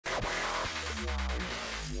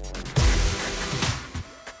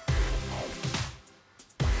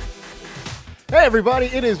Hey everybody,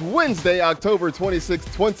 it is Wednesday, October 26,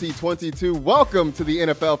 2022. Welcome to the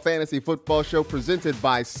NFL Fantasy Football Show presented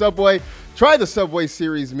by Subway. Try the Subway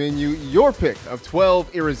Series menu, your pick of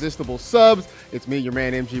 12 irresistible subs. It's me, your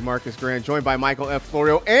man, MG Marcas Grant, joined by Michael F.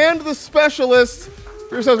 Florio and the specialist.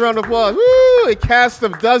 Give yourselves a round of applause. Woo! A cast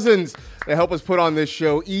of dozens that help us put on this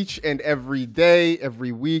show each and every day,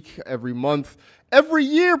 every week, every month, every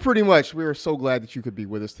year, pretty much. We are so glad that you could be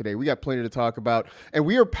with us today. We got plenty to talk about, and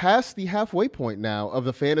we are past the halfway point now of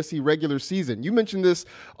the fantasy regular season. You mentioned this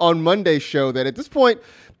on Monday's show that at this point,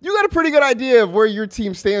 you got a pretty good idea of where your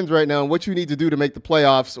team stands right now and what you need to do to make the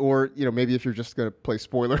playoffs, or, you know, maybe if you're just going to play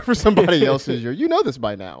spoiler for somebody else's year. You know this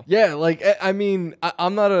by now. Yeah, like, I mean,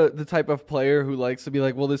 I'm not the type of player who likes to be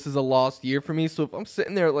like, well, this is a lost year for me. So if I'm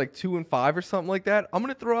sitting there at like 2-5 or something like that, I'm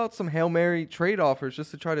going to throw out some Hail Mary trade offers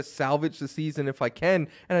just to try to salvage the season if I can.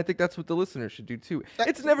 And I think that's what the listeners should do too.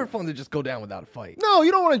 It's never fun to just go down without a fight. No,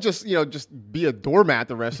 you don't want to just be a doormat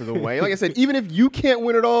the rest of the way. Like I said, even if you can't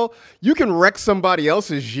win it all, you can wreck somebody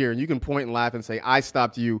else's year and you can point and laugh and say, I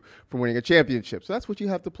stopped you from winning a championship. So that's what you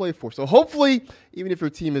have to play for. So hopefully, even if your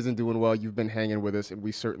team isn't doing well, you've been hanging with us, and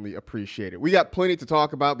we certainly appreciate it. We got plenty to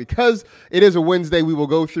talk about because it is a Wednesday. We will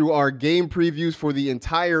go through our game previews for the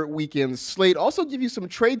entire weekend slate. Also give you some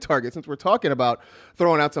trade targets since we're talking about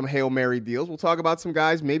throwing out some Hail Mary deals. We'll talk about some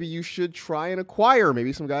guys maybe you should try and acquire,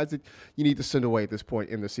 maybe some guys that you need to send away at this point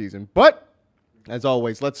in the season. But as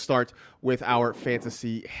always, let's start with our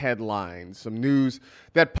fantasy headlines. Some news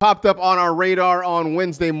that popped up on our radar on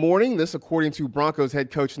Wednesday morning. This, according to Broncos head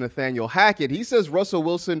coach Nathaniel Hackett. He says Russell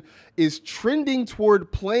Wilson is trending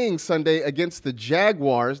toward playing Sunday against the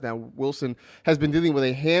Jaguars. Now, Wilson has been dealing with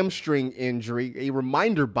a hamstring injury. A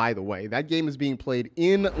reminder, by the way, that game is being played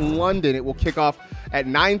in London. It will kick off at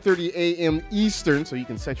 9:30 a.m. Eastern, so you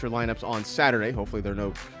can set your lineups on Saturday. Hopefully there are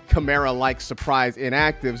no Kamara-like surprise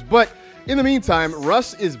inactives. But in the meantime,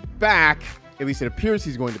 Russ is back. At least it appears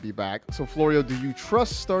he's going to be back. So, Florio, do you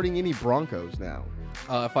trust starting any Broncos now?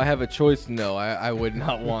 If I have a choice, no, I would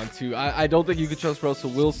not want to. I don't think you could trust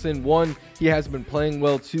Russell Wilson. One, he hasn't been playing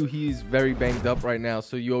well. Two, he's very banged up right now,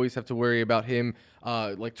 so you always have to worry about him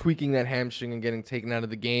like tweaking that hamstring and getting taken out of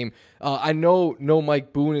the game. I know no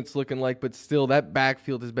Mike Boone it's looking like, but still that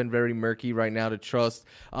backfield has been very murky right now to trust.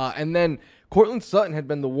 And then Courtland Sutton had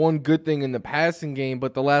been the one good thing in the passing game,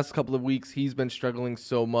 but the last couple of weeks he's been struggling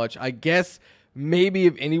so much. I guess maybe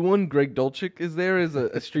if anyone, Greg Dulcich is there as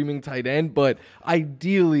a streaming tight end, but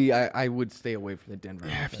ideally I would stay away from the Denver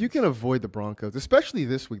offense. If you can avoid the Broncos, especially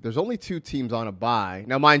this week, there's only two teams on a bye.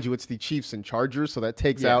 Now, mind you, it's the Chiefs and Chargers, so that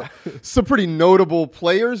takes out some pretty notable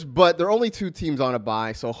players, but there are only two teams on a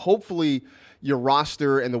bye, so hopefully your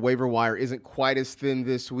roster and the waiver wire isn't quite as thin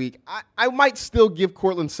this week. I might still give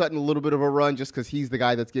Courtland Sutton a little bit of a run just because he's the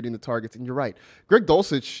guy that's getting the targets. And you're right. Greg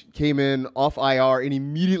Dulcich came in off IR and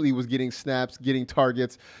immediately was getting snaps, getting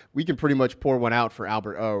targets. We can pretty much pour one out for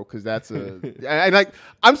Albert O because that's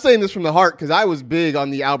I'm saying this from the heart because I was big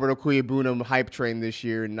on the Albert Okwuegbunam hype train this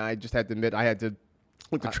year, and I just had to admit I had to.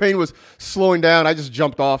 Look, the train was slowing down. I just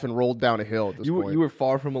jumped off and rolled down a hill at this point. You were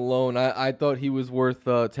far from alone. I thought he was worth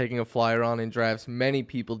taking a flyer on in drafts. Many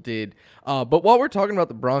people did. But while we're talking about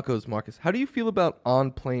the Broncos, Marcus, how do you feel about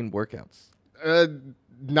on-plane workouts?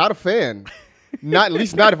 Not a fan. Not at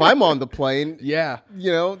least not if I'm on the plane. Yeah.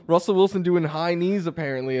 You know, Russell Wilson doing high knees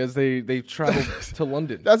apparently as they traveled to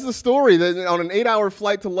London. That's the story. That on an 8-hour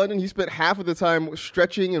flight to London, he spent half of the time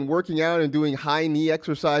stretching and working out and doing high knee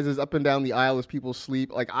exercises up and down the aisle as people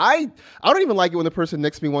sleep. Like I don't even like it when the person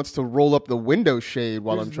next to me wants to roll up the window shade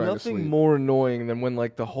while I'm trying to sleep. There's nothing more annoying than when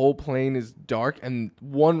like the whole plane is dark and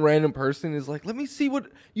one random person is like, "Let me see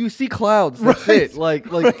what you see clouds." That's it. Like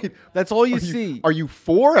that's all you see. Are you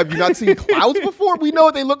four? Have you not seen clouds before? We know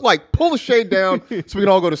what they look like. Pull the shade down so we can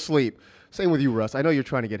all go to sleep. Same with you, Russ. I know you're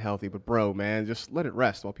trying to get healthy, but bro, man, just let it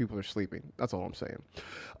rest while people are sleeping. That's all I'm saying.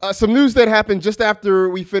 Some news that happened just after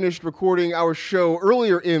we finished recording our show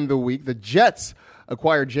earlier in the week. The Jets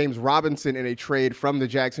acquired James Robinson in a trade from the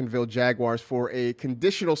Jacksonville Jaguars for a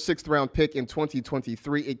conditional 6th-round pick in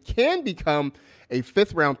 2023. It can become a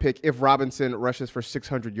 5th-round pick if Robinson rushes for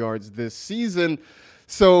 600 yards this season.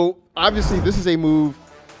 So obviously this is a move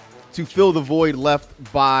to fill the void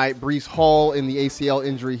left by Breece Hall in the ACL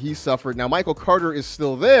injury he suffered. Now, Michael Carter is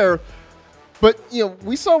still there, but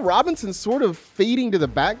we saw Robinson sort of fading to the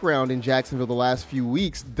background in Jacksonville the last few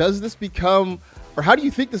weeks. Does this become, or how do you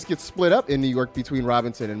think this gets split up in New York between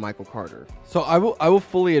Robinson and Michael Carter? So I will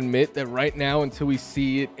fully admit that right now, until we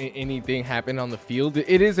see anything happen on the field,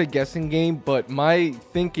 it is a guessing game, but my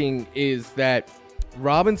thinking is that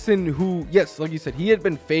Robinson, who, yes, like you said, he had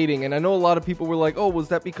been fading, and I know a lot of people were like, oh, was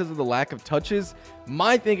that because of the lack of touches?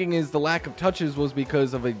 My thinking is the lack of touches was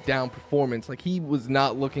because of a down performance. Like, he was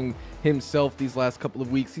not looking himself these last couple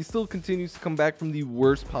of weeks. He still continues to come back from the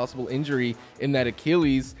worst possible injury in that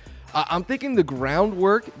Achilles. I'm thinking the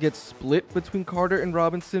groundwork gets split between Carter and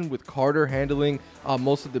Robinson, with Carter handling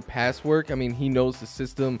most of the pass work. I mean, he knows the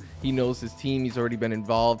system. He knows his team. He's already been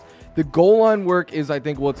involved. The goal line work is, I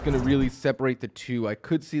think, what's going to really separate the two. I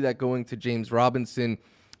could see that going to James Robinson,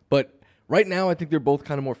 but right now I think they're both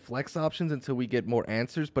kind of more flex options until we get more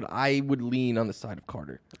answers, but I would lean on the side of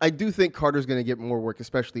Carter. I do think Carter's going to get more work,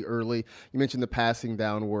 especially early. You mentioned the passing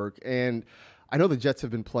down work, and I know the Jets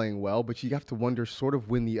have been playing well, but you have to wonder sort of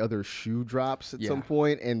when the other shoe drops at some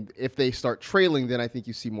point. And if they start trailing, then I think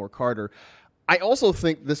you see more Carter. I also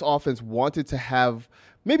think this offense wanted to have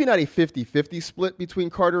maybe not a 50-50 split between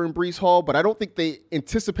Carter and Breece Hall, but I don't think they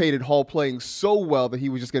anticipated Hall playing so well that he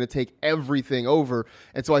was just going to take everything over.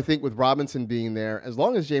 And so I think with Robinson being there, as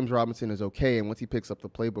long as James Robinson is okay, and once he picks up the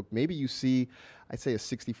playbook, maybe you see, I'd say, a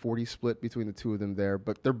 60-40 split between the two of them there.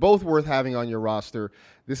 But they're both worth having on your roster.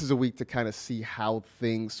 This is a week to kind of see how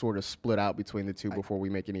things sort of split out between the two before we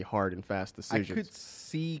make any hard and fast decisions. I could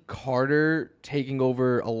see Carter taking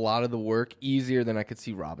over a lot of the work easier than I could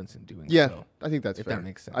see Robinson doing. Yeah, so, I think that's fair. That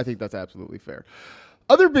makes sense. I think that's absolutely fair.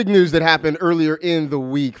 Other big news that happened earlier in the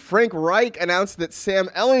week, Frank Reich announced that Sam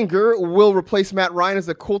Ehlinger will replace Matt Ryan as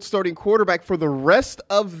the Colts starting quarterback for the rest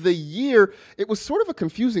of the year. It was sort of a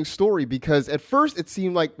confusing story because at first it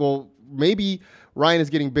seemed like, well, maybe Ryan is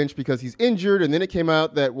getting benched because he's injured, and then it came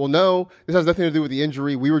out that, well, no, this has nothing to do with the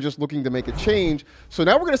injury. We were just looking to make a change. So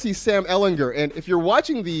now we're going to see Sam Ehlinger, and if you're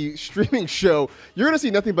watching the streaming show, you're going to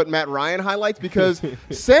see nothing but Matt Ryan highlights because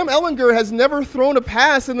Sam Ehlinger has never thrown a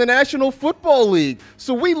pass in the National Football League.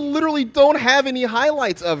 So we literally don't have any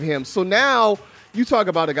highlights of him. So now you talk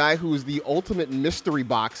about a guy who is the ultimate mystery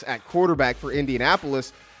box at quarterback for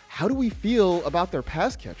Indianapolis. How do we feel about their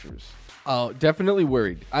pass catchers? Definitely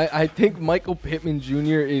worried. I think Michael Pittman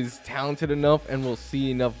Jr. is talented enough and will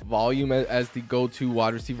see enough volume as the go-to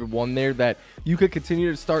wide receiver one there that you could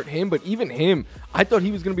continue to start him. But even him, I thought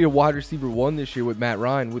he was going to be a wide receiver one this year with Matt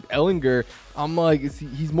Ryan. With Ehlinger, I'm like,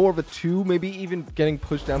 he's more of a two, maybe even getting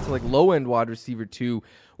pushed down to like low-end wide receiver two.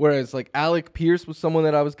 Whereas like Alec Pierce was someone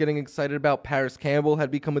that I was getting excited about. Paris Campbell had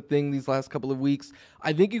become a thing these last couple of weeks.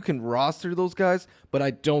 I think you can roster those guys, but I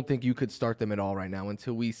don't think you could start them at all right now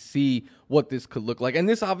until we see what this could look like. And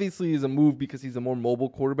this obviously is a move because he's a more mobile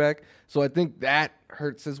quarterback. So I think that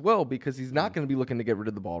hurts as well because he's not going to be looking to get rid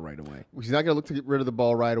of the ball right away. He's not going to look to get rid of the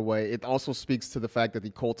ball right away. It also speaks to the fact that the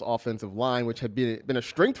Colts offensive line, which had been a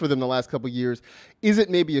strength for them the last couple of years, isn't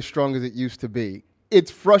maybe as strong as it used to be. It's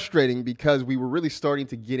frustrating because we were really starting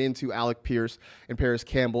to get into Alec Pierce and Paris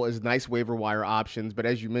Campbell as nice waiver wire options. But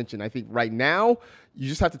as you mentioned, I think right now you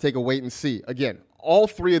just have to take a wait and see. Again, all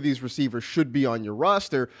three of these receivers should be on your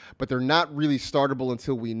roster, but they're not really startable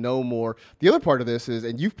until we know more. The other part of this is,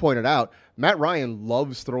 and you've pointed out, Matt Ryan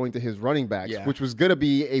loves throwing to his running backs, which was going to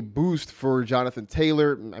be a boost for Jonathan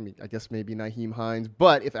Taylor. I mean, I guess maybe Nyheim Hines.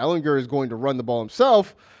 But if Ehlinger is going to run the ball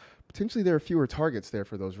himself, potentially there are fewer targets there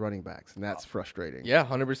for those running backs, and that's frustrating. Yeah,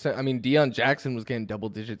 100%. I mean, Deion Jackson was getting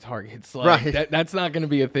double-digit targets. Like, right. That's not going to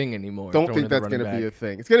be a thing anymore. Don't think that's going to be a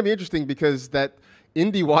thing. It's going to be interesting because that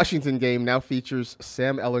Indy-Washington game now features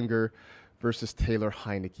Sam Ehlinger versus Taylor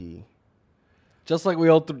Heineke. Just like we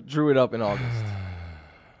all drew it up in August.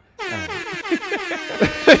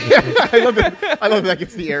 I love that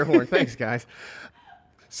gets the air horn. Thanks, guys.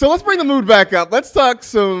 So let's bring the mood back up. Let's talk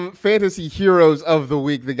some fantasy heroes of the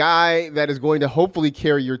week. The guy that is going to hopefully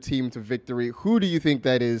carry your team to victory. Who do you think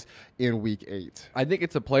that is in week 8? I think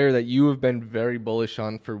it's a player that you have been very bullish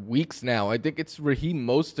on for weeks now. I think it's Raheem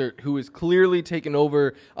Mostert, who has clearly taken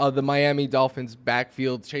over the Miami Dolphins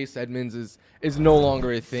backfield. Chase Edmonds is no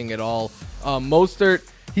longer a thing at all. Mostert,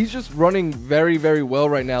 he's just running very, very well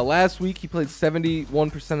right now. Last week, he played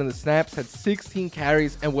 71% of the snaps, had 16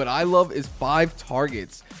 carries, and what I love is 5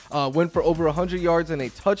 targets. Went for over 100 yards and a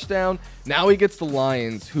touchdown. Now he gets the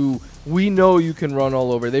Lions, who we know you can run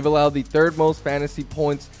all over. They've allowed the 3rd most fantasy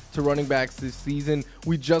points to running backs this season.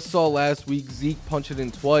 We just saw last week Zeke punch it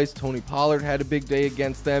in twice. Tony Pollard had a big day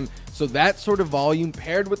against them. So that sort of volume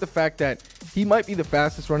paired with the fact that he might be the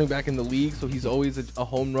fastest running back in the league, so he's always a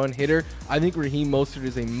home run hitter. I think Raheem Mostert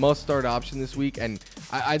is a must-start option this week, and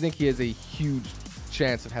I think he has a huge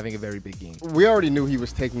chance of having a very big game. We already knew he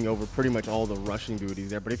was taking over pretty much all the rushing duties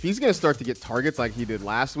there, but if he's going to start to get targets like he did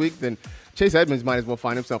last week, then Chase Edmonds might as well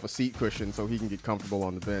find himself a seat cushion so he can get comfortable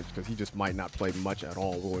on the bench because he just might not play much at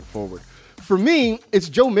all going forward. For me, it's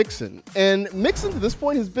Joe Mixon. And Mixon to this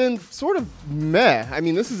point has been sort of meh. I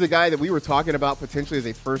mean, this is a guy that we were talking about potentially as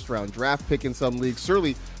a first-round draft pick in some leagues,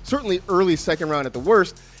 certainly early second round at the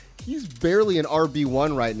worst. He's barely an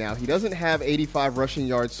RB1 right now. He doesn't have 85 rushing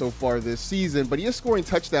yards so far this season, but he is scoring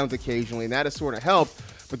touchdowns occasionally, and that has sort of helped.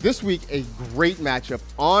 But this week, a great matchup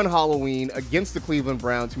on Halloween against the Cleveland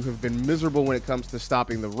Browns, who have been miserable when it comes to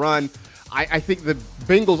stopping the run. I think the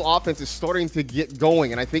Bengals offense is starting to get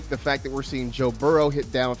going, and I think the fact that we're seeing Joe Burrow hit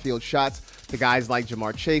downfield shots to guys like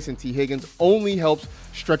Jamar Chase and T. Higgins only helps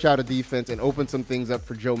stretch out a defense and open some things up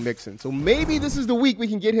for Joe Mixon. So maybe this is the week we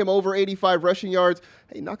can get him over 85 rushing yards.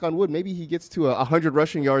 Hey, knock on wood, maybe he gets to 100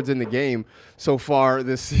 rushing yards in the game so far.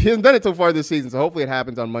 He hasn't done it so far this season, so hopefully it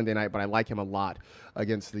happens on Monday night, but I like him a lot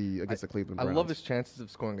against the Cleveland Browns. I love his chances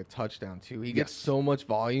of scoring a touchdown, too. He gets so much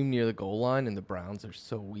volume near the goal line, and the Browns are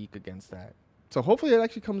so weak against that. So hopefully it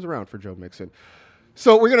actually comes around for Joe Mixon.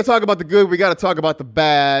 So we're going to talk about the good. We got to talk about the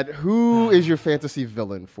bad. Who is your fantasy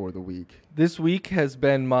villain for the week? This week has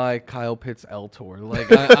been my Kyle Pitts L tour. Like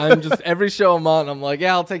I'm just every show I'm on, I'm like,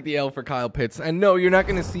 yeah, I'll take the L for Kyle Pitts. And no, you're not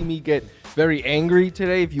going to see me get very angry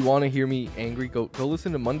today. If you want to hear me angry, go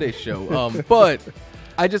listen to Monday's show. But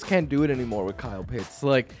I just can't do it anymore with Kyle Pitts.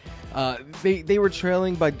 Like they were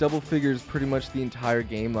trailing by double figures pretty much the entire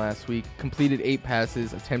game last week. Completed 8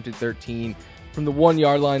 passes, attempted 13. From the 1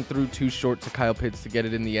 yard line threw too short to Kyle Pitts to get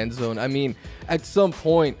it in the end zone. I mean, at some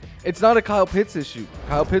point, it's not a Kyle Pitts issue.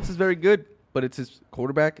 Kyle Pitts is very good, but it's his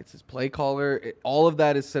quarterback, it's his play caller. All of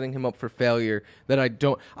that is setting him up for failure.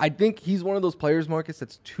 I think he's one of those players, Marcus,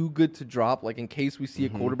 that's too good to drop, like in case we see a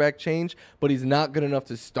quarterback change, but he's not good enough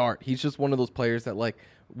to start. He's just one of those players that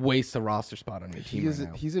wastes a roster spot on your team right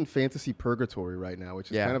now. He's in fantasy purgatory right now,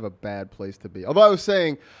 which is kind of a bad place to be. Although I was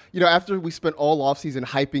saying, after we spent all offseason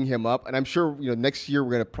hyping him up, and I'm sure, next year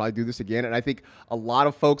we're going to probably do this again, and I think a lot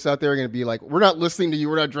of folks out there are going to be like, we're not listening to you,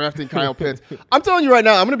 we're not drafting Kyle Pitts. I'm telling you right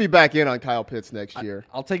now, I'm going to be back in on Kyle Pitts next year.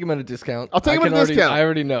 I'll take him at a discount. I'll take him at a discount. I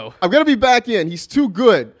already know. I'm going to be back in. He's too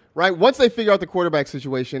good, right? Once they figure out the quarterback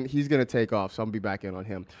situation, he's going to take off, so I'm going to be back in on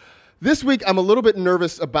him. This week, I'm a little bit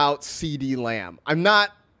nervous about CeeDee Lamb. I'm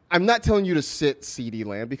not telling you to sit CeeDee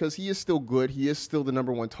Lamb because he is still good. He is still the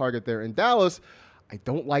number 1 target there in Dallas. I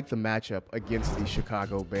don't like the matchup against the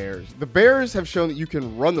Chicago Bears. The Bears have shown that you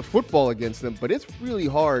can run the football against them, but it's really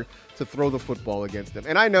hard to throw the football against them.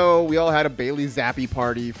 And I know we all had a Bailey Zappi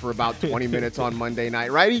party for about 20 minutes on Monday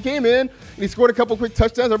night, right? He came in and he scored a couple quick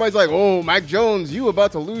touchdowns. Everybody's like, oh, Mac Jones, you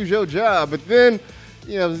about to lose your job. But then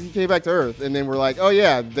he came back to earth, and then we're like, oh,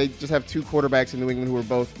 yeah, they just have 2 quarterbacks in New England who are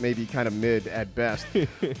both maybe kind of mid at best.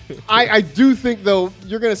 I do think, though,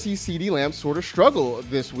 you're going to see CeeDee Lamb sort of struggle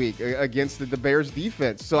this week against the Bears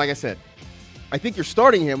defense. So, like I said, I think you're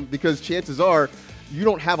starting him because chances are you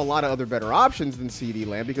don't have a lot of other better options than CeeDee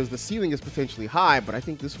Lamb because the ceiling is potentially high, but I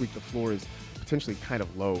think this week the floor is potentially kind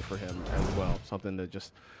of low for him as well. Something to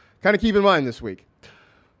just kind of keep in mind this week.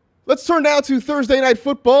 Let's turn now to Thursday Night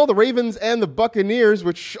Football, the Ravens and the Buccaneers,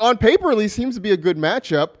 which on paper at least seems to be a good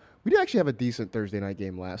matchup. We did actually have a decent Thursday night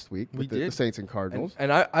game last week with the Saints and Cardinals.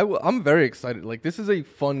 And I'm very excited. Like, this is a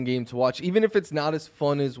fun game to watch. Even if it's not as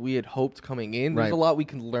fun as we had hoped coming in, there's a lot we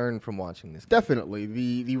can learn from watching this game. Definitely.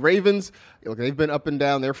 The Ravens, they've been up and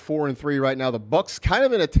down. They're 4-3 right now. The Bucs kind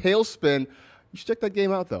of in a tailspin. You should check that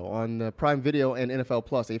game out, though, on Prime Video and NFL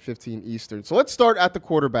Plus, 8:15 Eastern. So let's start at the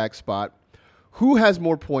quarterback spot. Who has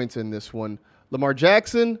more points in this one, Lamar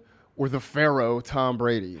Jackson or the Pharaoh, Tom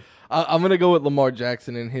Brady? I'm going to go with Lamar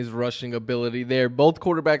Jackson and his rushing ability there. Both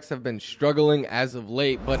quarterbacks have been struggling as of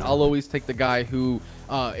late, but I'll always take the guy who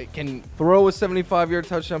can throw a 75-yard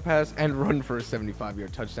touchdown pass and run for a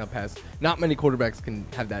 75-yard touchdown pass. Not many quarterbacks can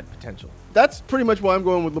have that potential. That's pretty much why I'm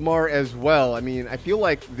going with Lamar as well. I mean, I feel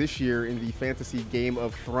like this year in the fantasy Game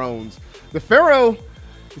of Thrones, the Pharaoh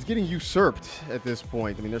is getting usurped at this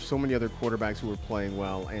point. I mean, there's so many other quarterbacks who are playing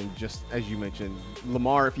well, and just as you mentioned,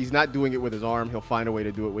 Lamar, if he's not doing it with his arm, he'll find a way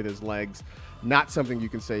to do it with his legs. Not something you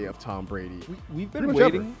can say of Tom Brady. We've been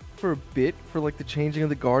waiting for a bit for the changing of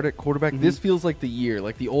the guard at quarterback. This feels like the year.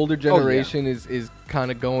 Like the older generation is kind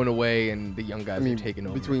of going away, and the young guys are taking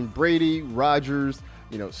over. Between Brady, Rodgers,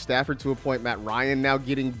 Stafford to a point, Matt Ryan now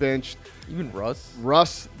getting benched. Even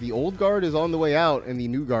Russ. The old guard is on the way out, and the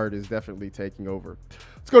new guard is definitely taking over.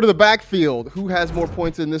 Let's go to the backfield. Who has more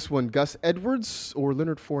points in this one, Gus Edwards or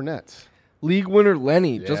Leonard Fournette? league winner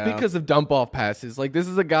Lenny, just Yeah. because of dump-off passes. Like, this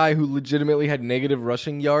is a guy who legitimately had negative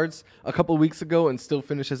rushing yards a couple weeks ago and still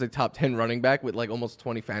finished as a top 10 running back with, like, almost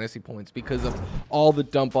 20 fantasy points because of all the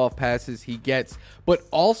dump-off passes he gets. But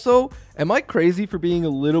also, am I crazy for being a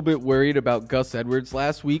little bit worried about Gus Edwards?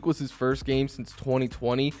 Last week was his first game since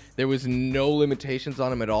 2020. There was no limitations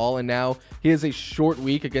on him at all, and now he has a short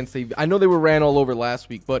week against I know they were ran all over last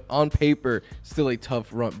week, but on paper, still a tough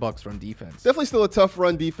Bucs run defense. Definitely still a tough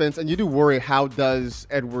run defense, and you do worry how does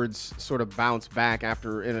Edwards sort of bounce back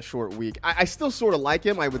after in a short week. I still sort of like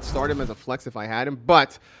him. I would start him as a flex if I had him,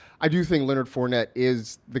 but I do think Leonard Fournette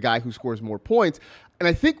is the guy who scores more points, and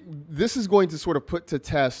I think this is going to sort of put to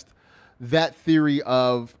test that theory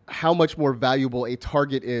of how much more valuable a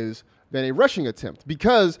target is than a rushing attempt,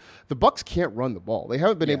 because the Bucs can't run the ball. They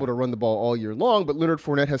haven't been able to run the ball all year long, but Leonard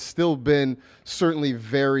Fournette has still been certainly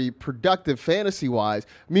very productive fantasy-wise.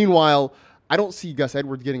 Meanwhile, I don't see Gus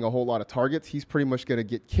Edwards getting a whole lot of targets. He's pretty much going to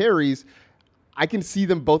get carries. I can see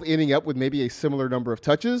them both ending up with maybe a similar number of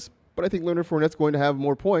touches, but I think Leonard Fournette's going to have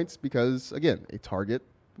more points because, again, a target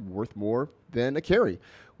worth more than a carry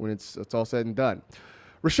when it's all said and done.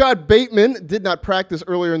 Rashad Bateman did not practice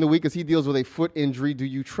earlier in the week as he deals with a foot injury. Do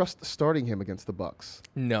you trust starting him against the Bucs?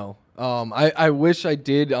 No. I wish I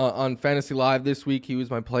did on Fantasy Live this week. He was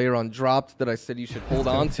my player on Dropped that I said you should hold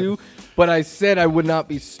on to, but I said I would not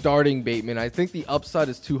be starting Bateman. I think the upside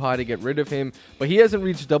is too high to get rid of him, but he hasn't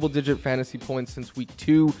reached double-digit fantasy points since week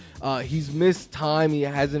 2. He's missed time. He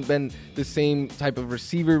hasn't been the same type of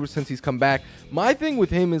receiver since he's come back. My thing with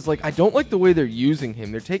him is, like, I don't like the way they're using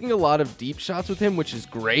him. They're taking a lot of deep shots with him, which is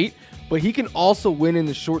great, but he can also win in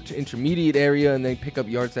the short to intermediate area and then pick up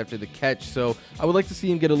yards after the catch. So I would like to see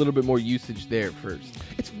him get a little bit more usage there first.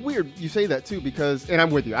 It's weird you say that too, because, and I'm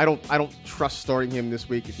with you, I don't trust starting him this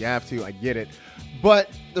week. If you have to, I get it, but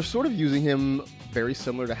they're sort of using him very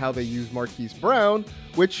similar to how they used Marquise Brown,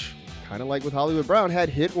 which, kind of like with Hollywood Brown, had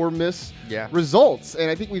hit or miss results, and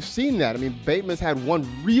I think we've seen that. I mean, Bateman's had one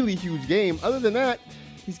really huge game. Other than that,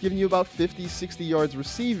 he's giving you about 50, 60 yards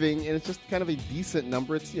receiving, and it's just kind of a decent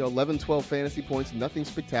number. It's 11, 12 fantasy points, nothing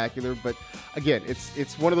spectacular. But again,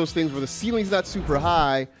 it's one of those things where the ceiling's not super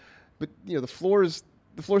high, but the floor's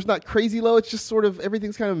not crazy low. It's just sort of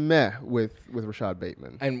everything's kind of meh with Rashad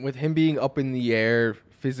Bateman. And with him being up in the air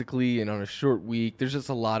physically and on a short week, there's just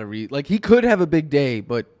a lot of like he could have a big day,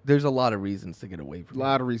 but there's a lot of reasons to get away from him. A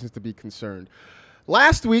lot of reasons to be concerned.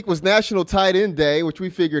 Last week was National Tight End Day, which we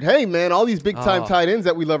figured, hey, man, all these big-time tight ends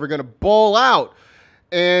that we love are going to ball out.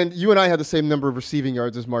 And you and I had the same number of receiving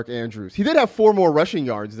yards as Mark Andrews. He did have 4 more rushing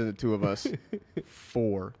yards than the two of us.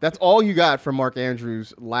 4. That's all you got from Mark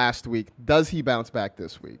Andrews last week. Does he bounce back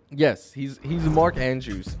this week? Yes, he's Mark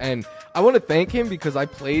Andrews. And I want to thank him because I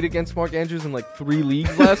played against Mark Andrews in like 3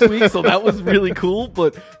 leagues last week, so that was really cool.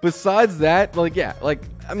 But besides that,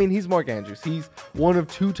 he's Mark Andrews. He's one of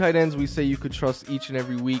 2 tight ends we say you could trust each and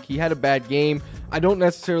every week. He had a bad game. I don't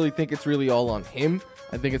necessarily think it's really all on him.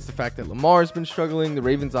 I think it's the fact that Lamar's been struggling. The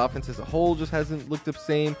Ravens' offense as a whole just hasn't looked the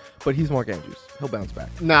same. But he's Mark Andrews. He'll bounce back.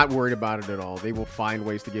 Not worried about it at all. They will find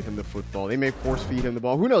ways to get him the football. They may force feed him the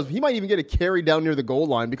ball. Who knows? He might even get a carry down near the goal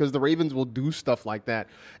line because the Ravens will do stuff like that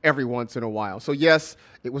every once in a while. So, yes,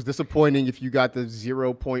 it was disappointing if you got the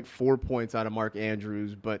 0.4 points out of Mark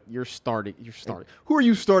Andrews, but you're starting. Who are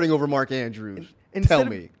you starting over Mark Andrews? Tell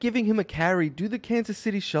me. Of giving him a carry, do the Kansas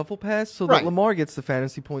City shuffle pass so that Lamar gets the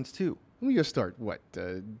fantasy points too. Who are you going to start? What?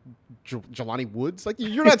 Jelani Woods? Like,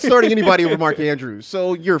 you're not starting anybody over Mark Andrews,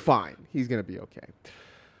 so you're fine. He's going to be okay.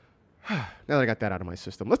 Now that I got that out of my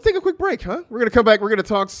system, let's take a quick break, huh? We're going to come back. We're going to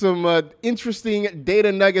talk some interesting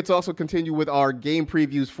data nuggets, also continue with our game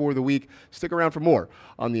previews for the week. Stick around for more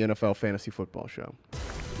on the NFL Fantasy Football Show.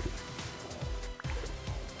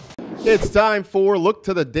 It's time for Look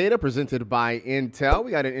to the Data presented by Intel.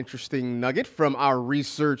 We got an interesting nugget from our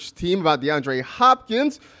research team about DeAndre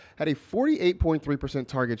Hopkins. Had a 48.3%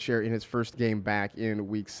 target share in his first game back in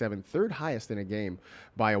Week 7, 3rd highest in a game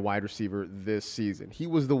by a wide receiver this season. He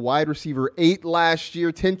was the wide receiver 8 last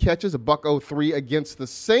year, 10 catches, $103 against the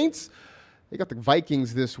Saints. They got the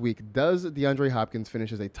Vikings this week. Does DeAndre Hopkins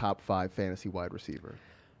finish as a top 5 fantasy wide receiver?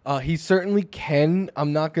 He certainly can.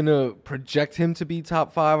 I'm not going to project him to be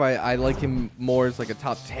top 5. I like him more as like a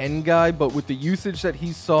top 10 guy, but with the usage that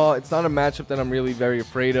he saw, it's not a matchup that I'm really very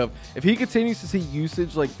afraid of. If he continues to see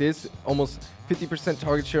usage like this, almost 50%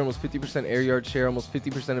 target share, almost 50% air yard share, almost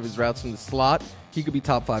 50% of his routes in the slot, he could be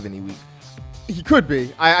top 5 any week. He could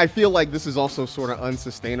be. I feel like this is also sort of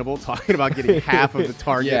unsustainable, talking about getting half of the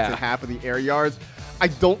targets and half of the air yards. I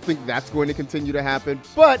don't think that's going to continue to happen,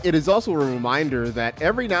 but it is also a reminder that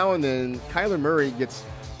every now and then Kyler Murray gets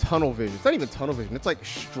tunnel vision. It's not even tunnel vision. It's like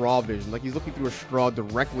straw vision. Like he's looking through a straw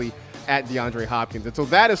directly at DeAndre Hopkins. And so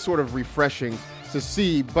that is sort of refreshing to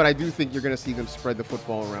see, but I do think you're going to see them spread the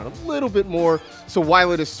football around a little bit more. So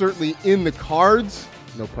while it is certainly in the cards,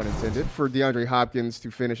 no pun intended, for DeAndre Hopkins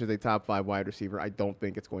to finish as a top 5 wide receiver, I don't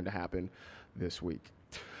think it's going to happen this week.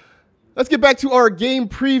 Let's get back to our game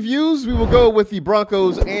previews. We will go with the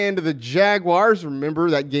Broncos and the Jaguars. Remember,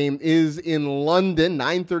 that game is in London,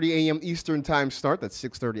 9:30 a.m. Eastern time start. That's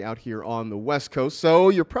 6:30 out here on the West Coast. So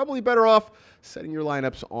you're probably better off setting your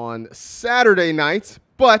lineups on Saturday night.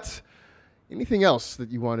 But anything else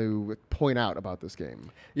that you want to point out about this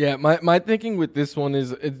game? Yeah, my thinking with this one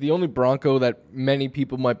is the only Bronco that many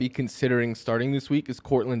people might be considering starting this week is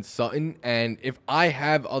Courtland Sutton. And if I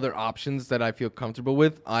have other options that I feel comfortable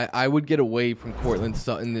with, I would get away from Courtland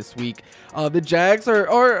Sutton this week. The Jags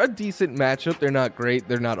are a decent matchup. They're not great.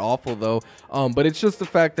 They're not awful, though. But it's just the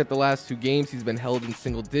fact that the last 2 games he's been held in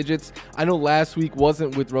single digits. I know last week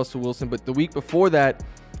wasn't with Russell Wilson, but the week before that,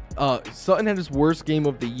 Sutton had his worst game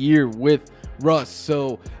of the year with Russ.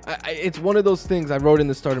 So it's one of those things I wrote in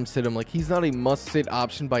the start him, sit him. Like, he's not a must-sit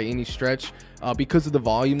option by any stretch because of the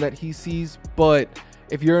volume that he sees. But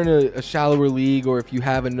if you're in a shallower league or if you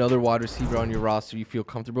have another wide receiver on your roster you feel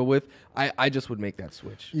comfortable with, I just would make that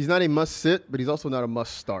switch. He's not a must-sit, but he's also not a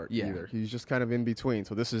must-start either. Yeah. He's just kind of in between.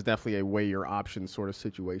 So this is definitely a weigh your options sort of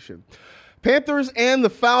situation. Panthers and the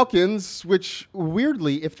Falcons, which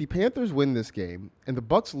weirdly, if the Panthers win this game and the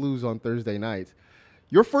Bucs lose on Thursday night,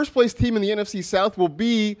 your first place team in the NFC South will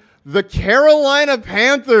be the Carolina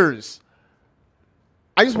Panthers.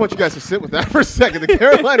 I just want you guys to sit with that for a second. The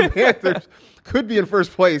Carolina Panthers could be in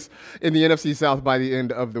first place in the NFC South by the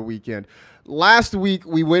end of the weekend. Last week,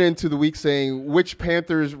 we went into the week saying, which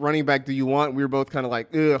Panthers running back do you want? We were both kind of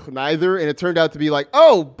like, ugh, neither. And it turned out to be like,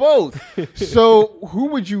 oh, both. So who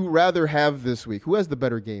would you rather have this week? Who has the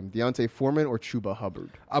better game, Deontay Foreman or Chuba Hubbard?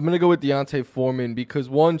 I'm going to go with Deontay Foreman because,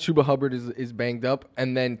 1, Chuba Hubbard is banged up.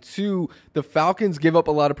 And then, 2, the Falcons give up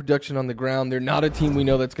a lot of production on the ground. They're not a team we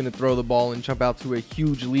know that's going to throw the ball and jump out to a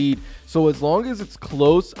huge lead. So as long as it's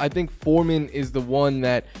close, I think Foreman is the one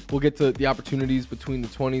that will get to the opportunities between the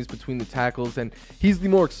 20s, between the tackles. And he's the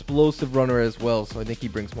more explosive runner as well. So I think he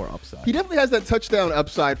brings more upside. He definitely has that touchdown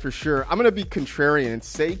upside for sure. I'm going to be contrarian and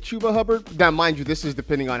say Chuba Hubbard. Now, mind you, this is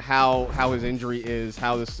depending on how his injury is,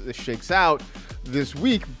 how this shakes out this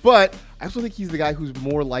week. But I also think he's the guy who's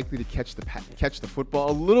more likely to catch the football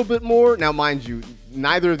a little bit more. Now, mind you,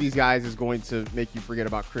 neither of these guys is going to make you forget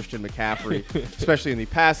about Christian McCaffrey, especially in the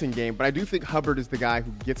passing game. But I do think Hubbard is the guy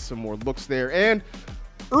who gets some more looks there. And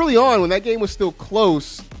early on, when that game was still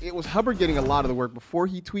close, it was Hubbard getting a lot of the work before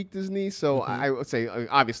he tweaked his knee. So I would say,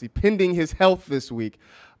 obviously, pending his health this week,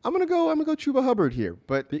 I'm gonna go Chuba Hubbard here.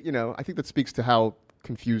 But I think that speaks to how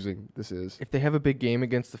confusing this is. If they have a big game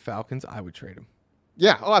against the Falcons, I would trade him.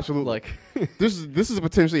 Yeah, oh, absolutely. This is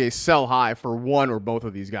potentially a sell high for one or both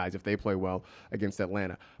of these guys if they play well against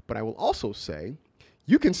Atlanta. But I will also say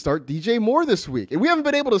you can start DJ Moore this week. And we haven't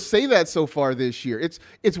been able to say that so far this year.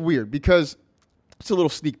 It's weird because it's a little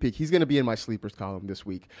sneak peek. He's going to be in my sleepers column this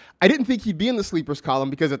week. I didn't think he'd be in the sleepers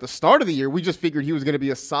column because at the start of the year, we just figured he was going to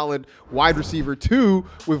be a solid wide receiver 2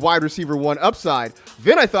 with wide receiver 1 upside.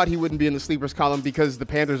 Then I thought he wouldn't be in the sleepers column because the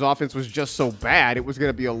Panthers offense was just so bad. It was going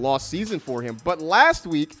to be a lost season for him. But last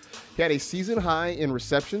week, he had a season high in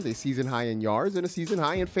receptions, a season high in yards, and a season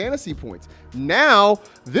high in fantasy points. Now,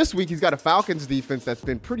 this week, he's got a Falcons defense that's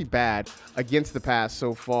been pretty bad against the pass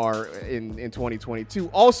so far in 2022.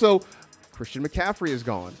 Also, Christian McCaffrey is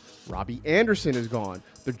gone. Robbie Anderson is gone.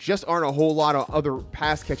 There just aren't a whole lot of other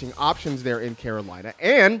pass-catching options there in Carolina.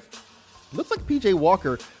 And looks like P.J.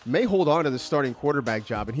 Walker may hold on to the starting quarterback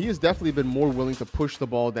job, and he has definitely been more willing to push the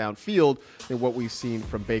ball downfield than what we've seen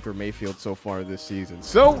from Baker Mayfield so far this season.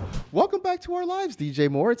 So, welcome back to our lives, DJ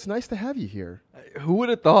Moore. It's nice to have you here. Who would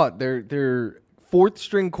have thought their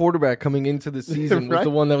fourth-string quarterback coming into the season Right? was the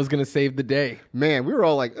one that was going to save the day? Man, we were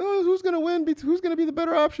all like, oh, who's going to win? Who's going to be the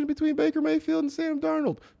better option between Baker Mayfield and Sam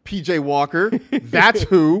Darnold? P.J. Walker. That's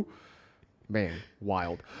who. Man,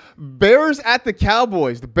 wild. Bears at the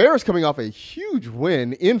Cowboys. The Bears coming off a huge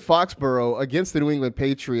win in Foxborough against the New England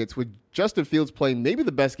Patriots with Justin Fields playing maybe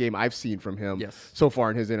the best game I've seen from him so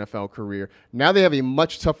far in his NFL career. Now they have a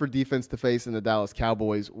much tougher defense to face in the Dallas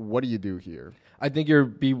Cowboys. What do you do here? I think you're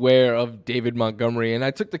beware of David Montgomery. And I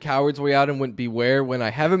took the coward's way out and went beware when I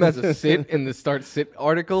have him as a sit in the start sit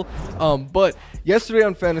article. But yesterday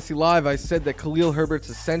on Fantasy Live, I said that Khalil Herbert's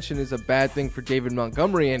ascension is a bad thing for David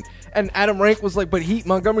Montgomery. And Adam Rank was like, but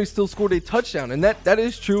Montgomery still scored a touchdown, and that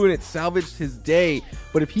is true, and it salvaged his day.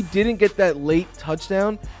 But if he didn't get that late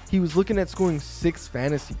touchdown, he was looking at scoring 6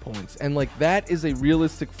 fantasy points, and like that is a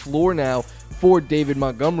realistic floor now for David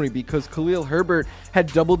Montgomery, because Khalil Herbert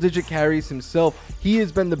had double-digit carries himself. He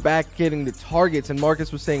has been the back getting the targets, and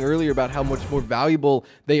Marcus was saying earlier about how much more valuable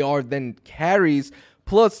they are than carries.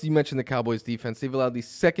 Plus, you mentioned the Cowboys defense. They've allowed the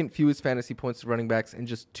second fewest fantasy points to running backs and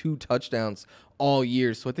just 2 touchdowns all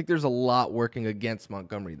year. So I think there's a lot working against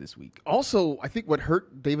Montgomery this week. Also, I think what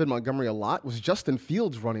hurt David Montgomery a lot was Justin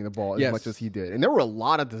Fields running the ball as much as he did. And there were a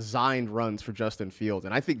lot of designed runs for Justin Fields,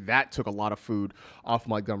 and I think that took a lot of food off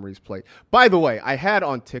Montgomery's plate. By the way, I had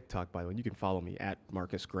on TikTok, by the way, you can follow me at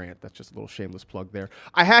Marcus Grant. That's just a little shameless plug there.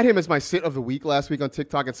 I had him as my sit of the week last week on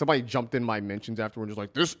TikTok, and somebody jumped in my mentions afterward and was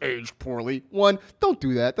like, this aged poorly. One, don't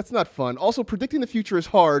do that. That's not fun. Also, predicting the future is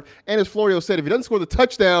hard, and as Florio said, if he doesn't score the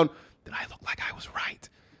touchdown, then I look like I was right.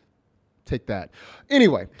 Take that.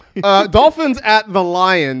 Anyway, Dolphins at the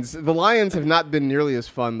Lions. The Lions have not been nearly as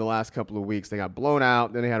fun the last couple of weeks. They got blown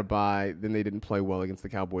out, then they had a bye, then they didn't play well against the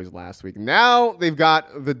Cowboys last week. Now they've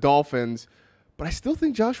got the Dolphins, but I still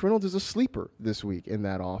think Josh Reynolds is a sleeper this week in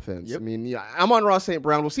that offense. Yep. I mean, yeah, I'm on Ross St.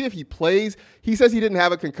 Brown. We'll see if he plays. He says he didn't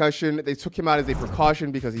have a concussion. They took him out as a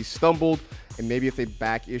precaution because he stumbled. And maybe it's a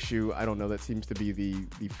back issue. I don't know. That seems to be the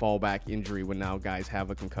fallback injury when now guys have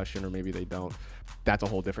a concussion, or maybe they don't. That's a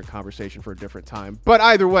whole different conversation for a different time. But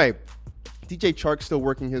either way, DJ Chark's still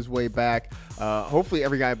working his way back. Hopefully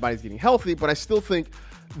everybody's getting healthy, but I still think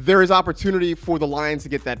there is opportunity for the Lions to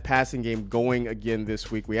get that passing game going again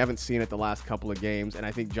this week. We haven't seen it the last couple of games, and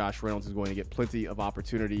I think Josh Reynolds is going to get plenty of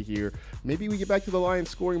opportunity here. Maybe we get back to the Lions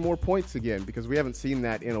scoring more points again, because we haven't seen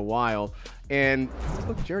that in a while. And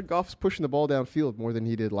look, Jared Goff's pushing the ball downfield more than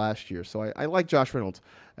he did last year. So I like Josh Reynolds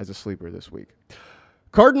as a sleeper this week.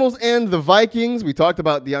 Cardinals and the Vikings. We talked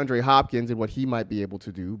about DeAndre Hopkins and what he might be able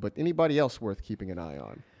to do, but anybody else worth keeping an eye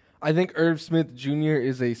on? I think Irv Smith Jr.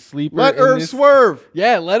 is a sleeper. Let Irv swerve.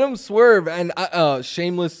 Yeah, let him swerve. And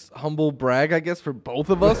shameless, humble brag, I guess, for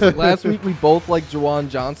both of us. Last week, we both liked Juwan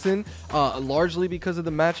Johnson, largely because of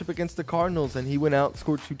the matchup against the Cardinals. And he went out,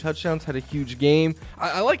 scored 2 touchdowns, had a huge game.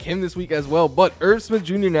 I like him this week as well. But Irv Smith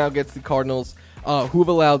Jr. now gets the Cardinals, who have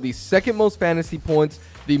allowed the second most fantasy points,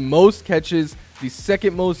 the most catches, the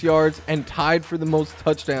second most yards, and tied for the most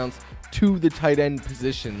touchdowns to the tight end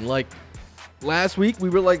position. Like, last week, we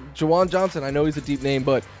were like, Juwan Johnson, I know he's a deep name,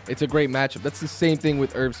 but it's a great matchup. That's the same thing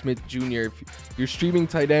with Irv Smith Jr. If you're streaming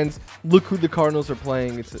tight ends, look who the Cardinals are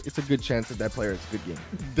playing. It's a good chance that player has a good game.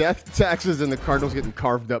 Death, taxes, and the Cardinals getting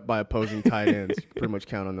carved up by opposing tight ends. Pretty much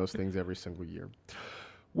count on those things every single year.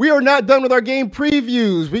 We are not done with our game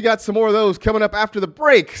previews. We got some more of those coming up after the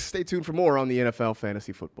break. Stay tuned for more on the NFL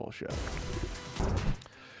Fantasy Football Show.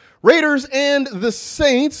 Raiders and the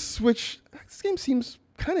Saints, which this game seems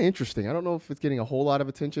kind of interesting. I don't know if it's getting a whole lot of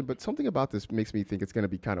attention, but something about this makes me think it's going to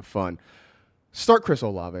be kind of fun. Start Chris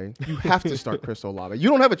Olave. You have to start Chris Olave. You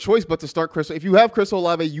don't have a choice but to start Chris. If you have Chris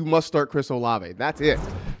Olave, you must start Chris Olave. That's it.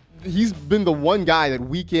 He's been the one guy that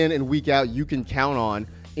week in and week out you can count on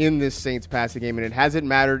in this Saints passing game, and it hasn't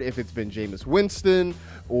mattered if it's been Jameis Winston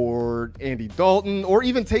or Andy Dalton or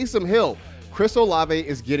even Taysom Hill. Chris Olave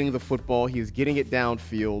is getting the football. He is getting it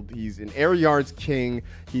downfield. He's an air yards king.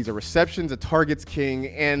 He's a receptions, a targets king.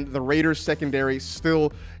 And the Raiders secondary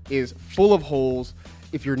still is full of holes.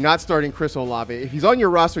 If you're not starting Chris Olave, if he's on your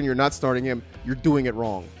roster and you're not starting him, you're doing it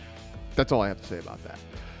wrong. That's all I have to say about that.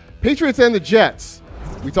 Patriots and the Jets.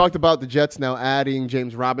 We talked about the Jets now adding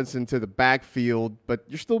James Robinson to the backfield, but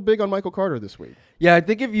you're still big on Michael Carter this week. Yeah, I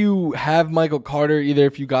think if you have Michael Carter, either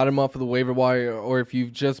if you got him off of the waiver wire or if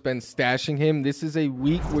you've just been stashing him, this is a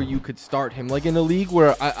week where you could start him. Like in a league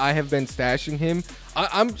where I have been stashing him,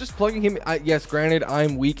 I'm just plugging him. Yes, granted,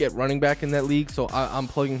 I'm weak at running back in that league, so I'm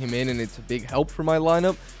plugging him in, and it's a big help for my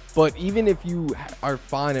lineup. But even if you are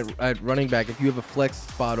fine at running back, if you have a flex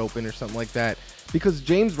spot open or something like that, because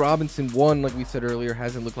James Robinson, one, like we said earlier,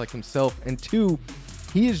 hasn't looked like himself, and two,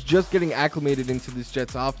 he is just getting acclimated into this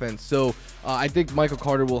Jets offense. So I think Michael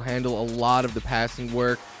Carter will handle a lot of the passing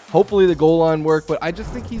work, hopefully the goal line work, but I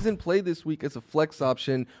just think he's in play this week as a flex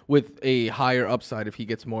option with a higher upside if he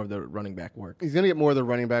gets more of the running back work. He's going to get more of the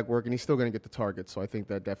running back work, and he's still going to get the targets, so I think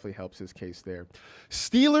that definitely helps his case there.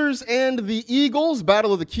 Steelers and the Eagles,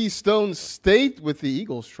 battle of the Keystone State, with the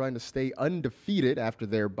Eagles trying to stay undefeated after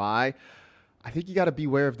their bye. I think you got to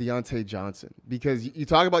beware of Deontay Johnson, because you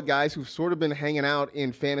talk about guys who've sort of been hanging out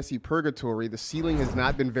in fantasy purgatory. The ceiling has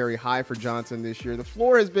not been very high for Johnson this year. The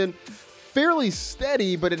floor has been fairly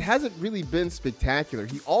steady, but it hasn't really been spectacular.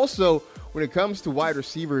 He also, when it comes to wide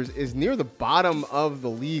receivers, is near the bottom of the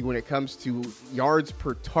league when it comes to yards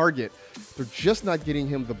per target. They're just not getting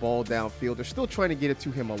him the ball downfield. They're still trying to get it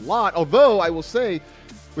to him a lot, although I will say,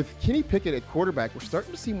 with Kenny Pickett at quarterback, we're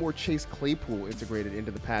starting to see more Chase Claypool integrated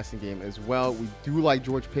into the passing game as well. We do like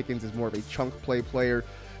George Pickens as more of a chunk play player.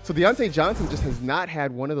 So Deontay Johnson just has not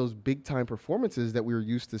had one of those big-time performances that we were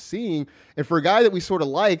used to seeing. And for a guy that we sort of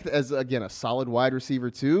liked as, again, a solid wide receiver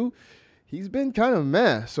too, he's been kind of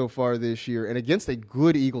meh so far this year. And against a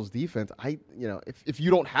good Eagles defense, if you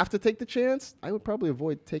don't have to take the chance, I would probably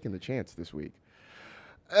avoid taking the chance this week.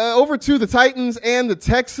 Over to the Titans and the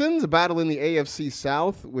Texans, a battle in the AFC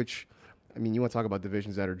South, which, I mean, you want to talk about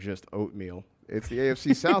divisions that are just oatmeal. It's the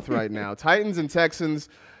AFC South right now. Titans and Texans,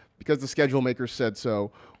 because the schedule makers said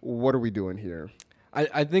so. What are we doing here?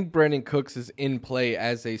 I think Brandon Cooks is in play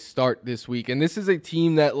as a start this week. And this is a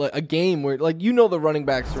team that, a game where, the running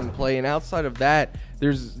backs are in play. And outside of that,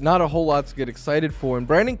 there's not a whole lot to get excited for. And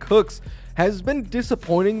Brandon Cooks has been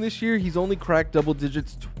disappointing this year. He's only cracked double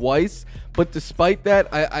digits twice. But despite that,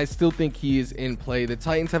 I still think he is in play. The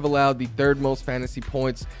Titans have allowed the third most fantasy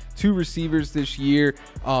points to receivers this year.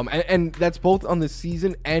 And that's both on the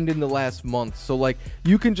season and in the last month. So,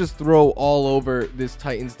 you can just throw all over this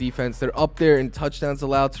Titans defense. They're up there in touchdowns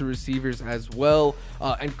allowed to receivers as well.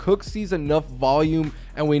 And Cook sees enough volume,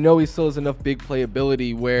 and we know he still has enough big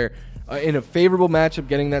playability where in a favorable matchup,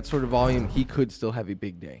 getting that sort of volume, he could still have a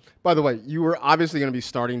big day. By the way, you were obviously going to be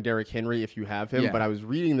starting Derrick Henry if you have him, Yeah. but I was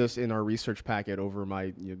reading this in our research packet over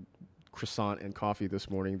my croissant and coffee this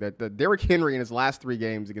morning that Derrick Henry in his last 3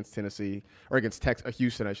 games against Tennessee, or against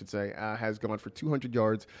Houston, I should say, has gone for 200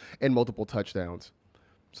 yards and multiple touchdowns.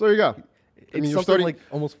 So there you go. It's something like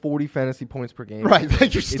almost 40 fantasy points per game.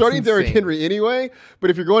 Right, you're starting Derrick Henry anyway, but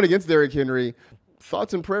if you're going against Derrick Henry,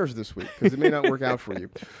 thoughts and prayers this week, because it may not work out for you.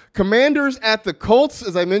 Commanders at the Colts.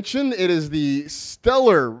 As I mentioned, it is the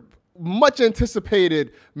stellar, much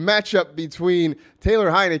anticipated matchup between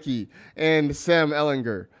Taylor Heineke and Sam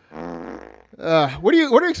Ehlinger. What are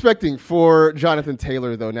you expecting for Jonathan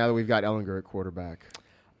Taylor, though, now that we've got Ehlinger at quarterback?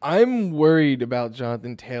 I'm worried about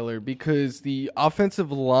Jonathan Taylor because the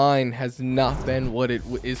offensive line has not been what it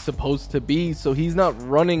is supposed to be, so he's not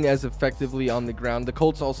running as effectively on the ground. The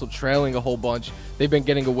Colts also trailing a whole bunch. They've been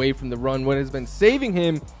getting away from the run. What has been saving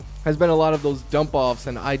him has been a lot of those dump-offs,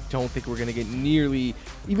 and I don't think we're going to get nearly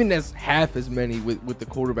even as half as many with the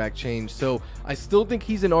quarterback change. So I still think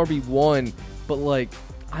he's an RB1, but,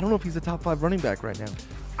 I don't know if he's a top 5 running back right now.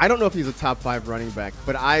 I don't know if he's a top 5 running back,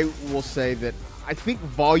 but I will say that I think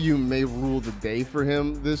volume may rule the day for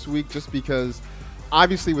him this week, just because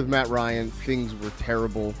obviously with Matt Ryan, things were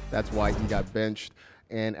terrible. That's why he got benched.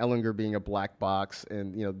 And Ehlinger being a black box,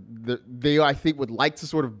 and they I think would like to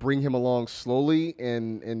sort of bring him along slowly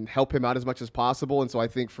and help him out as much as possible. And so I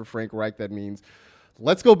think for Frank Reich that means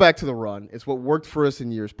let's go back to the run. It's what worked for us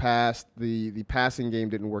in years past. The passing game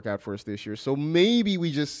didn't work out for us this year. So maybe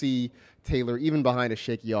we just see Taylor, even behind a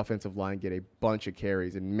shaky offensive line, get a bunch of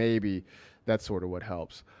carries, and maybe that's sort of what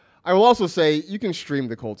helps. I will also say you can stream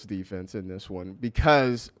the Colts defense in this one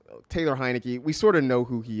because Taylor Heineke, we sort of know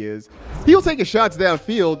who he is. He'll take his shots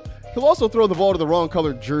downfield. He'll also throw the ball to the wrong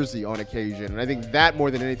colored jersey on occasion, and I think that more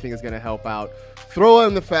than anything is going to help out. Throw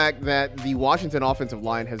in the fact that the Washington offensive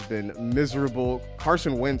line has been miserable.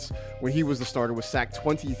 Carson Wentz, when he was the starter, was sacked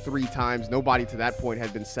 23 times. Nobody to that point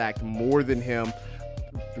had been sacked more than him.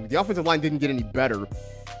 The offensive line didn't get any better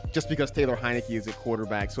just because Taylor Heineke is at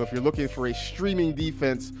quarterback. So if you're looking for a streaming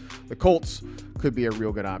defense, the Colts could be a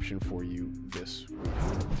real good option for you this week.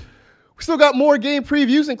 We still got more game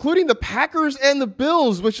previews, including the Packers and the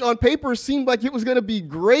Bills, which on paper seemed like it was going to be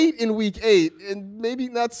great in Week 8, and maybe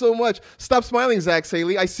not so much. Stop smiling, Zach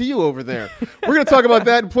Saley. I see you over there. We're going to talk about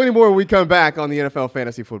that and plenty more when we come back on the NFL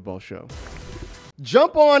Fantasy Football Show.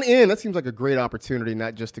 Jump on in. That seems like a great opportunity,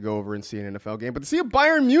 not just to go over and see an NFL game, but to see a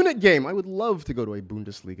Bayern Munich game. I would love to go to a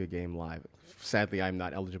Bundesliga game live. Sadly, I'm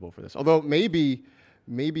not eligible for this. Although maybe,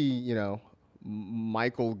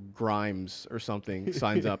 Michael Grimes or something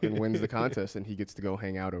signs up and wins the contest, and he gets to go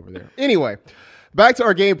hang out over there. Anyway, back to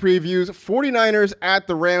our game previews. 49ers at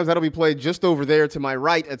the Rams. That'll be played just over there to my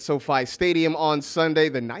right at SoFi Stadium on Sunday.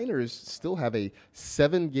 The Niners still have a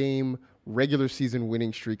 7-game regular season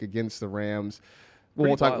winning streak against the Rams. We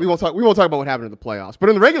won't talk about what happened in the playoffs. But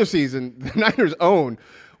in the regular season, the Niners own.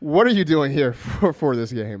 What are you doing here for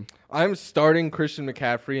this game? I'm starting Christian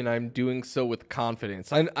McCaffrey, and I'm doing so with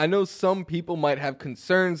confidence. I know some people might have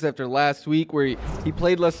concerns after last week where he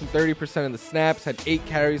played less than 30% of the snaps, had 8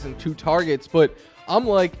 carries and 2 targets, but I'm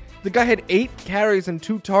like, The guy had 8 carries and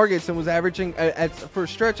 2 targets and was averaging, for a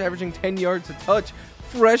stretch, averaging 10 yards a touch,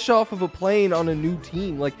 fresh off of a plane on a new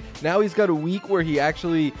team. Like, now he's got a week where he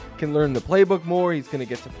actually can learn the playbook more. He's going to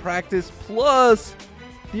get to practice. Plus,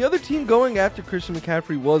 the other team going after Christian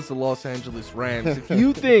McCaffrey was the Los Angeles Rams. If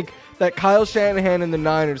you think that Kyle Shanahan and the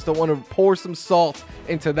Niners don't want to pour some salt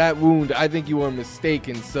into that wound, I think you are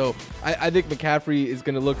mistaken. So I think McCaffrey is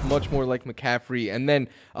going to look much more like McCaffrey. And then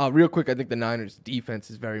real quick, I think the Niners defense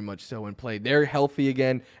is very much so in play. They're healthy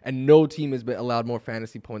again, and no team has been allowed more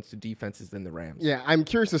fantasy points to defenses than the Rams. Yeah, I'm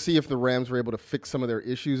curious to see if the Rams were able to fix some of their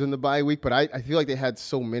issues in the bye week, but I feel like they had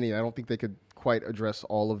so many. I don't think they could quite address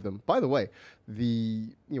all of them. By the way,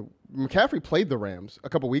 McCaffrey played the Rams a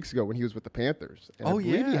couple weeks ago when he was with the Panthers. And I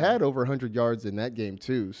believe he had over 100 yards in that game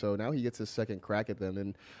too. So now he gets his second crack at them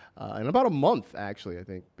in about a month, actually. I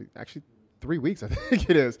think 3 weeks, I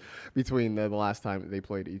think it is, between the last time they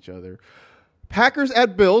played each other. Packers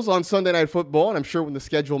at Bills on Sunday Night Football, and I'm sure when the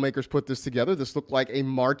schedule makers put this together, this looked like a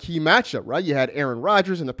marquee matchup, right? You had Aaron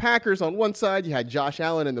Rodgers and the Packers on one side, you had Josh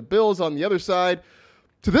Allen and the Bills on the other side.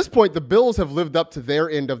 To this point, the Bills have lived up to their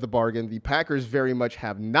end of the bargain. The Packers very much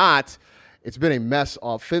have not. It's been a mess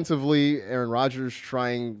offensively. Aaron Rodgers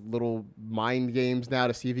trying little mind games now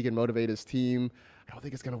to see if he can motivate his team. I don't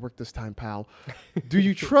think it's going to work this time, pal. Do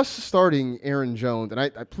you trust starting Aaron Jones? And I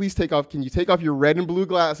please take off. Can you take off your red and blue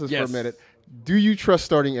glasses for a minute? Do you trust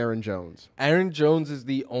starting Aaron Jones? Aaron Jones is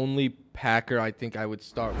the only Packer I think I would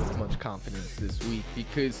start with much confidence this week,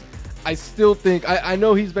 because I still think, I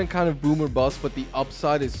know he's been kind of boom or bust, but the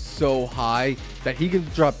upside is so high that he can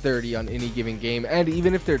drop 30 on any given game. And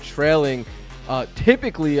even if they're trailing,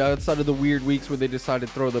 typically outside of the weird weeks where they decide to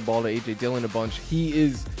throw the ball to A.J. Dillon a bunch, he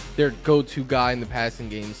is their go-to guy in the passing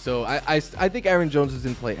game. So I think Aaron Jones is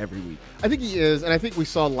in play every week. I think he is, and I think we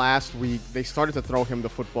saw last week they started to throw him the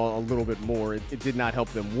football a little bit more. It did not help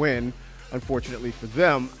them win, unfortunately for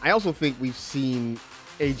them. I also think we've seen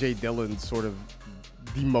A.J. Dillon sort of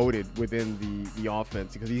demoted within the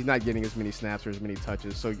offense because he's not getting as many snaps or as many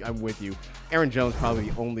touches. So I'm with you. Aaron Jones probably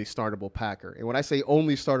the only startable Packer. And when I say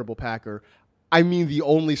only startable Packer, I mean the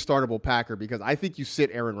only startable Packer, because I think you sit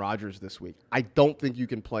Aaron Rodgers this week. I don't think you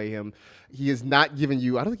can play him. He has not given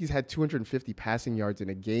you, I don't think he's had 250 passing yards in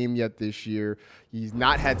a game yet this year. He's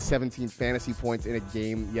not had 17 fantasy points in a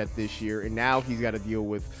game yet this year. And now he's got to deal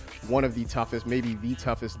with one of the toughest, maybe the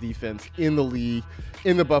toughest defense in the league,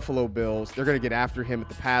 in the Buffalo Bills. They're going to get after him at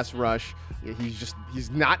the pass rush. He's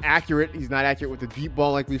not accurate. He's not accurate with the deep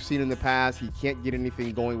ball like we've seen in the past. He can't get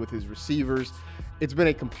anything going with his receivers. It's been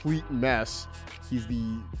a complete mess. He's the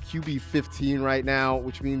QB 15 right now,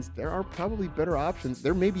 which means there are probably better options.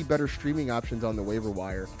 There may be better streaming options on the waiver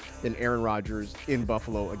wire than Aaron Rodgers in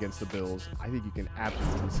Buffalo against the Bills. I think you can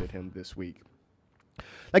absolutely sit him this week.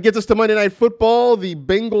 That gets us to Monday Night Football, the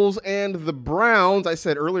Bengals and the Browns. I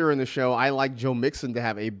said earlier in the show, I like Joe Mixon to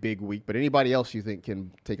have a big week, but anybody else you think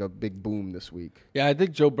can take a big boom this week? Yeah, I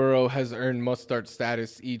think Joe Burrow has earned must-start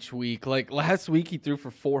status each week. Like, last week, he threw for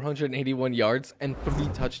 481 yards and 3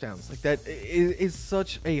 touchdowns. Like, that is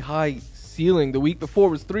such a high ceiling. The week before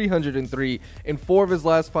was 303. In 4 of his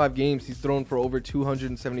last 5 games, he's thrown for over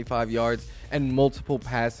 275 yards and multiple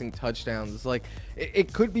passing touchdowns. It's like,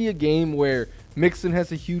 it could be a game where Mixon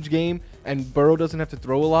has a huge game and Burrow doesn't have to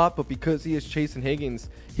throw a lot, but because he has Chase and Higgins,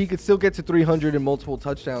 he could still get to 300 and multiple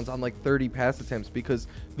touchdowns on like 30 pass attempts, because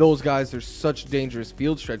those guys are such dangerous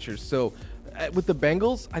field stretchers. So with the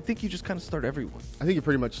Bengals, I think you just kind of start everyone. I think you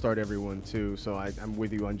pretty much start everyone too, so I'm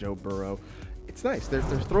with you on Joe Burrow. It's nice. They're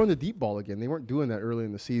throwing the deep ball again. They weren't doing that early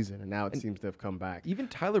in the season, and now it seems to have come back. Even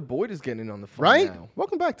Tyler Boyd is getting in on the fun right now.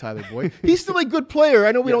 Welcome back, Tyler Boyd. He's still a good player.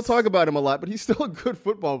 I know we don't talk about him a lot, but he's still a good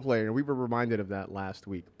football player, and we were reminded of that last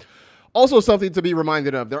week. Also something to be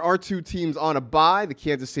reminded of, there are 2 teams on a bye, the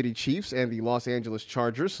Kansas City Chiefs and the Los Angeles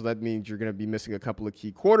Chargers, so that means you're going to be missing a couple of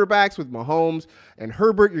key quarterbacks with Mahomes and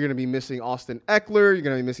Herbert. You're going to be missing Austin Eckler. You're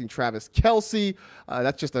going to be missing Travis Kelce.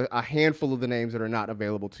 That's just a handful of the names that are not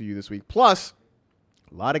available to you this week. Plus,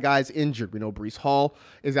 a lot of guys injured. We know Breece Hall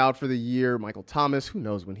is out for the year. Michael Thomas, who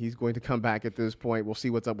knows when he's going to come back at this point. We'll see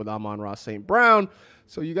what's up with Amon-Ra St. Brown.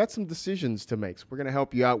 So you got some decisions to make. So we're going to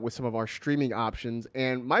help you out with some of our streaming options.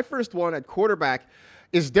 And my first one at quarterback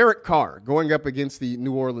is Derek Carr going up against the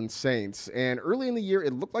New Orleans Saints. And early in the year,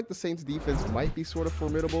 it looked like the Saints defense might be sort of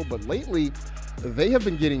formidable, but lately they have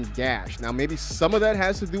been getting gashed. Now, maybe some of that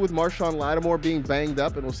has to do with Marshawn Lattimore being banged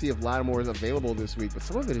up, and we'll see if Lattimore is available this week. But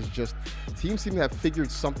some of it is just teams seem to have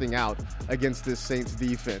figured something out against this Saints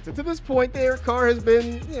defense. And to this point, Derek Carr has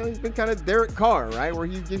been, he's been kind of Derek Carr, right? Where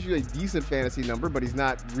he gives you a decent fantasy number, but he's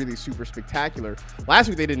not really super spectacular. Last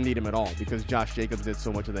week, they didn't need him at all because Josh Jacobs did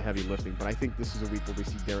so much of the heavy lifting. But I think this is a week where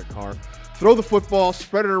obviously Derek Carr. Throw the football,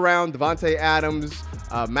 spread it around. Devontae Adams,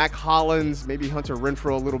 Mac Hollins, maybe Hunter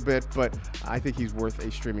Renfrow a little bit, but I think he's worth a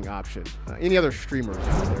streaming option. Any other streamers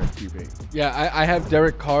out there at QB? Yeah, I have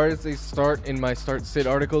Derek Carr as a start in my start-sit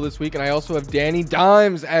article this week, and I also have Danny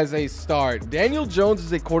Dimes as a start. Daniel Jones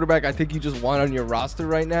is a quarterback I think you just want on your roster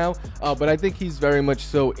right now, but I think he's very much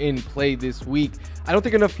so in play this week. I don't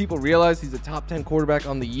think enough people realize he's a top 10 quarterback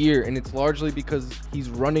on the year, and it's largely because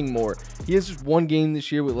he's running more. He has just one game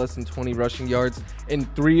this year with less than 20 rushing yards. In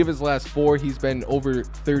 3 of his last 4, he's been over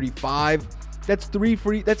 35. That's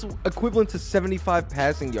that's equivalent to 75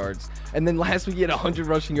 passing yards. And then last week he had 100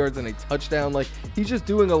 rushing yards and a touchdown. Like, he's just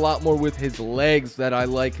doing a lot more with his legs that I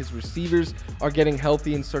like. His receivers are getting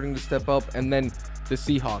healthy and starting to step up. And then the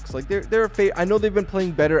Seahawks, like, I know they've been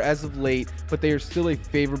playing better as of late, but they are still a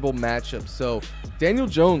favorable matchup. So Daniel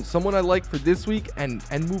Jones, someone I like for this week and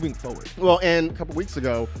moving forward. Well, and a couple weeks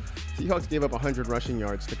ago, Seahawks gave up 100 rushing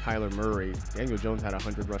yards to Kyler Murray. Daniel Jones had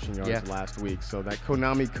 100 rushing yards last week, so that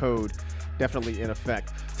Konami code definitely in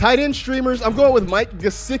effect. Tight end streamers, I'm going with Mike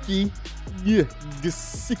Gesicki. Yeah,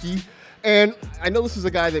 Gesicki. And I know this is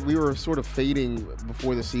a guy that we were sort of fading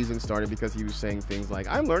before the season started because he was saying things like,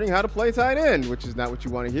 I'm learning how to play tight end, which is not what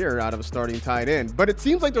you want to hear out of a starting tight end. But it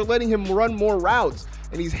seems like they're letting him run more routes,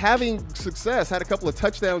 and he's having success. Had a couple of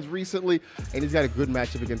touchdowns recently, and he's got a good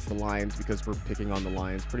matchup against the Lions because we're picking on the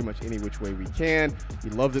Lions pretty much any which way we can.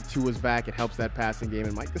 We love that Tua's back. It helps that passing game,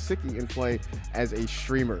 and Mike Gesicki in play as a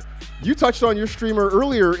streamer. You touched on your streamer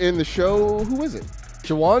earlier in the show. Who is it?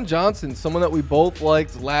 Juwan Johnson, someone that we both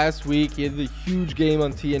liked last week. He had the huge game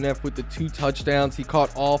on TNF with the 2 touchdowns. He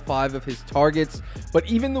caught all 5 of his targets. But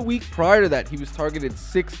even the week prior to that, he was targeted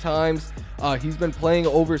 6 times. He's been playing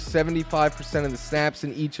over 75% of the snaps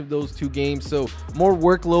in each of those 2 games. So more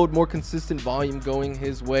workload, more consistent volume going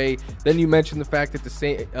his way. Then you mentioned the fact that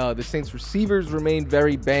the Saints receivers remain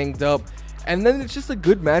very banged up. And then it's just a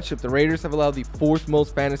good matchup. The Raiders have allowed the 4th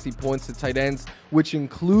most fantasy points to tight ends, which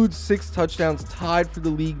includes 6 touchdowns, tied for the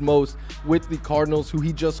league most with the Cardinals, who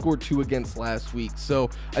he just scored 2 against last week. So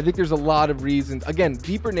I think there's a lot of reasons. Again,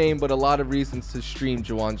 deeper name, but a lot of reasons to stream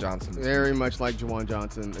Juwan Johnson. Very much like Juwan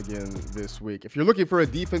Johnson again this week. If you're looking for a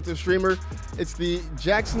defensive streamer, it's the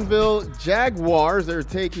Jacksonville Jaguars. They're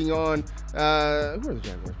taking on, who are the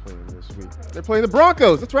Jaguars playing this week? They're playing the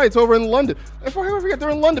Broncos. That's right. It's over in London. I forget they're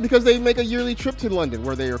in London because they make a yearly trip to London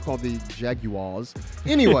where they are called the Jaguars.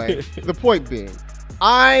 Anyway, the point being,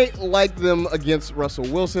 I like them against Russell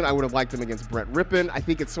Wilson. I would have liked them against Brett Rippon. I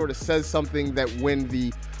think it sort of says something that when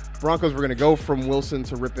the Broncos were going to go from Wilson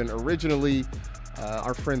to Rippon originally,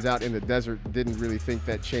 our friends out in the desert didn't really think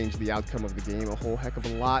that changed the outcome of the game a whole heck of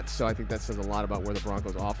a lot. So I think that says a lot about where the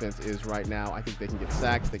Broncos offense is right now. I think they can get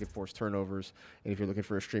sacks, they can force turnovers, and if you're looking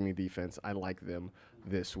for a streaming defense, I like them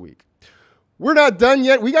this week. We're not done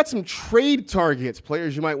yet. We got some trade targets,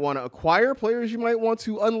 players you might want to acquire, players you might want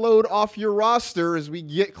to unload off your roster as we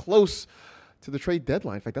get close to the trade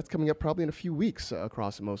deadline. In fact, that's coming up probably in a few weeks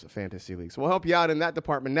across most fantasy leagues. So we'll help you out in that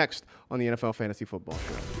department next on the NFL Fantasy Football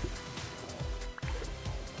Show.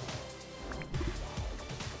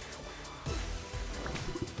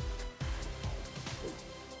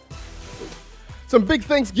 Some big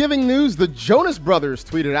Thanksgiving news. The Jonas Brothers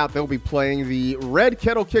tweeted out they'll be playing the Red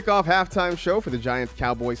Kettle Kickoff halftime show for the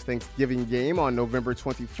Giants-Cowboys Thanksgiving game on November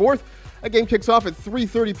 24th. That game kicks off at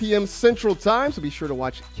 3:30 p.m. Central Time, so be sure to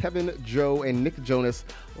watch Kevin, Joe, and Nick Jonas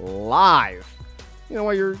live. You know,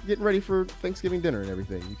 while you're getting ready for Thanksgiving dinner and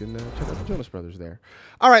everything, you can check out the Jonas Brothers there.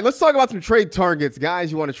 All right, let's talk about some trade targets.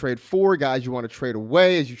 Guys you want to trade for, guys you want to trade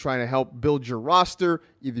away as you're trying to help build your roster,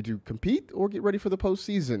 either to compete or get ready for the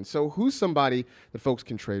postseason. So who's somebody that folks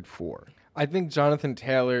can trade for? I think Jonathan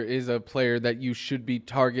Taylor is a player that you should be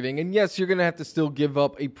targeting. And yes, you're going to have to still give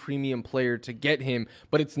up a premium player to get him,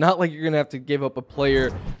 but it's not like you're going to have to give up a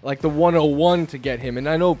player like the 101 to get him. And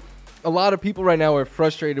I know a lot of people right now are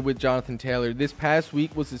frustrated with Jonathan Taylor. This past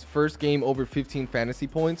week was his first game over 15 fantasy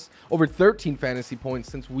points, over 13 fantasy points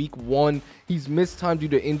since week 1. He's missed time due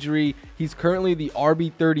to injury. He's currently the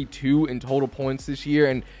RB32 in total points this year.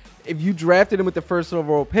 And if you drafted him with the first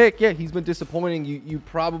overall pick, yeah, he's been disappointing. You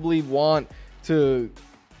probably want to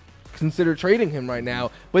consider trading him right now.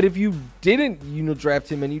 But if you didn't,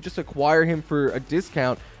 draft him and you just acquire him for a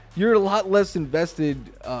discount, you're a lot less invested.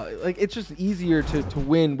 It's just easier to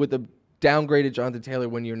win with a downgraded Jonathan Taylor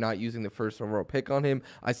when you're not using the first overall pick on him.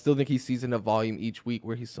 I still think he sees enough volume each week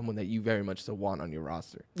where he's someone that you very much still want on your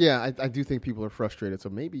roster. Yeah, I do think people are frustrated. So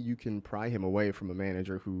maybe you can pry him away from a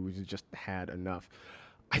manager who's just had enough.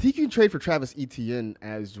 I think you can trade for Travis Etienne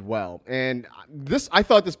as well. And I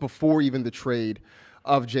thought this before even the trade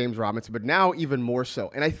of James Robinson, but now even more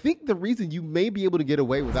so. And I think the reason you may be able to get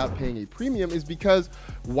away without paying a premium is because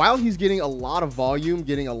while he's getting a lot of volume,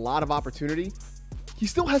 getting a lot of opportunity, he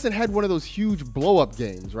still hasn't had one of those huge blow-up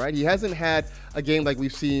games, right? He hasn't had a game like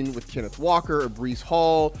we've seen with Kenneth Walker or Breece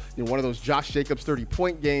Hall, one of those Josh Jacobs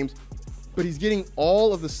 30-point games. But he's getting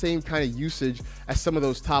all of the same kind of usage as some of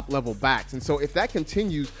those top-level backs. And so if that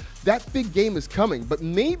continues, that big game is coming. But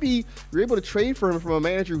maybe you're able to trade for him from a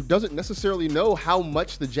manager who doesn't necessarily know how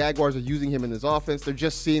much the Jaguars are using him in this offense. They're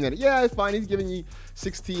just seeing that, yeah, it's fine. He's giving you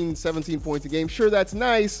 16, 17 points a game. Sure, that's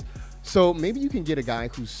nice. So maybe you can get a guy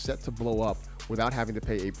who's set to blow up without having to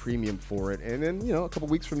pay a premium for it. And then, a couple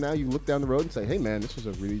weeks from now, you look down the road and say, hey, man, this was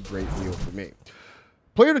a really great deal for me.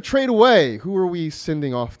 Player to trade away. Who are we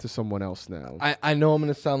sending off to someone else now? I know I'm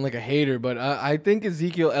going to sound like a hater, but I think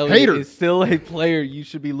Ezekiel Elliott is still a player you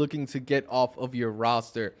should be looking to get off of your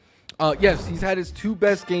roster. Yes, he's had his 2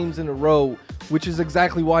 best games in a row, which is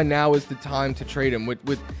exactly why now is the time to trade him.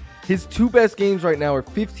 With his 2 best games right now are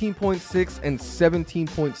 15.6 and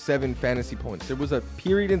 17.7 fantasy points. There was a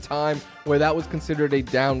period in time where that was considered a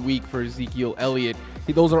down week for Ezekiel Elliott.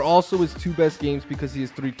 Those are also his 2 best games because he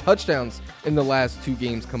has 3 touchdowns in the last 2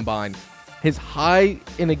 games combined. His high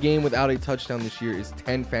in a game without a touchdown this year is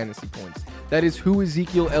 10 fantasy points. That is who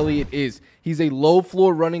Ezekiel Elliott is. He's a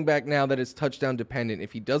low-floor running back now that is touchdown dependent.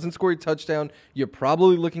 If he doesn't score a touchdown, you're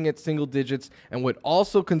probably looking at single digits. And what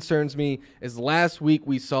also concerns me is last week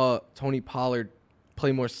we saw Tony Pollard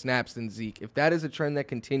play more snaps than Zeke. If that is a trend that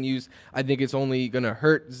continues, I think it's only going to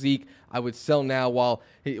hurt Zeke. I would sell now while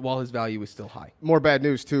his value is still high. More bad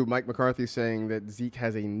news, too. Mike McCarthy saying that Zeke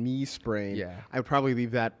has a knee sprain. Yeah. I would probably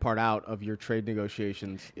leave that part out of your trade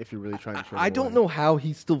negotiations if you're really trying to trade I don't know how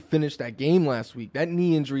he still finished that game last week. That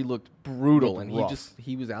knee injury looked brutal, and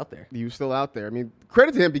he was out there. He was still out there. I mean,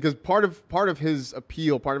 credit to him because part of his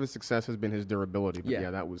appeal, part of his success has been his durability. But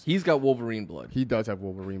yeah, he's got Wolverine blood. He does have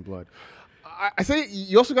Wolverine blood. I say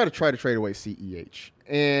you also got to try to trade away CEH.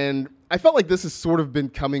 And I felt like this has sort of been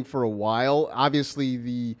coming for a while. Obviously,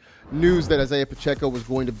 the news that Isaiah Pacheco was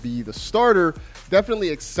going to be the starter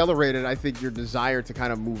definitely accelerated, I think, your desire to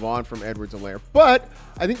kind of move on from Edwards-Helaire. But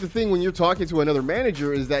I think the thing when you're talking to another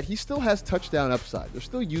manager is that he still has touchdown upside. They're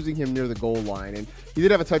still using him near the goal line. And he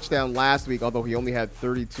did have a touchdown last week, although he only had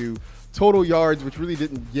 32 total yards, which really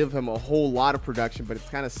didn't give him a whole lot of production, but it's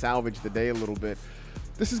kind of salvaged the day a little bit.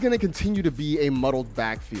 This is going to continue to be a muddled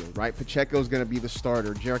backfield, right? Pacheco's going to be the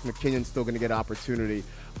starter. Jerick McKinnon's still going to get opportunity.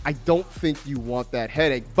 I don't think you want that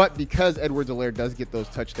headache, but because Edwards-Helaire does get those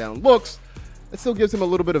touchdown looks, it still gives him a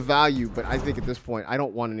little bit of value. But I think at this point, I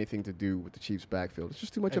don't want anything to do with the Chiefs' backfield. It's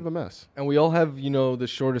just too much of a mess. And we all have, the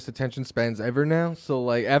shortest attention spans ever now.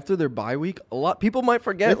 So, after their bye week, people might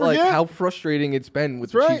forget how frustrating it's been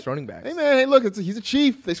with the Chiefs running backs. Hey, man, look, he's a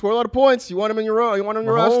Chief. They score a lot of points. You want him in your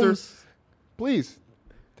roster. Please.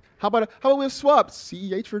 How about we have swapped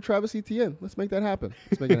CEH for Travis Etienne? Let's make that happen.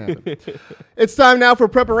 It's time now for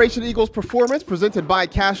Preparation Eagles Performance, presented by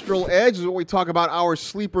Castrol Edge. This is what we talk about our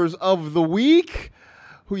sleepers of the week.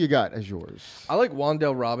 Who you got as yours? I like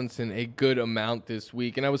Wan'Dale Robinson a good amount this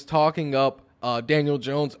week, and I was talking up Daniel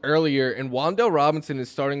Jones earlier, and Wan'Dale Robinson is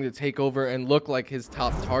starting to take over and look like his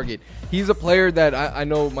top target. He's a player that I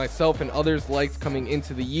know myself and others liked coming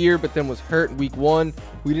into the year, but then was hurt week 1.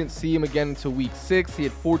 We didn't see him again until week 6. He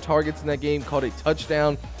had 4 targets in that game, caught a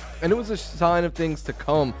touchdown, and it was a sign of things to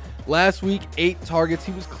come. Last week, 8 targets.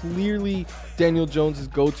 He was clearly Daniel Jones'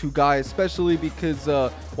 go-to guy, especially because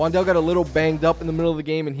Wan'Dale got a little banged up in the middle of the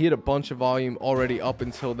game, and he had a bunch of volume already up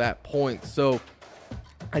until that point. So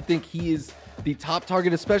I think he is the top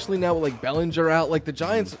target, especially now with Bellinger out. The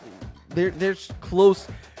Giants, their close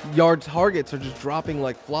yard targets are just dropping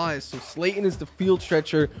like flies. So Slayton is the field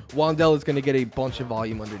stretcher. Wan'Dale is going to get a bunch of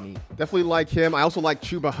volume underneath. Definitely like him. I also like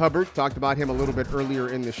Chuba Hubbard. Talked about him a little bit earlier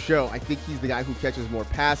in the show. I think he's the guy who catches more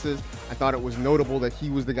passes. I thought it was notable that he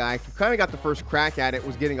was the guy who kind of got the first crack at it,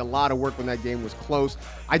 was getting a lot of work when that game was close.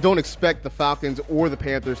 I don't expect the Falcons or the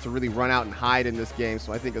Panthers to really run out and hide in this game.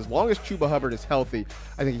 So I think as long as Chuba Hubbard is healthy,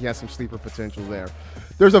 I think he has some sleeper potential there.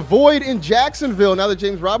 There's a void in Jacksonville now that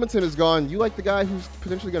James Robinson is gone. You like the guy who's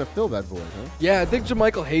potentially going to fill that void, huh? Yeah, I think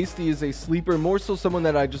JaMychal Hasty is a sleeper, more so someone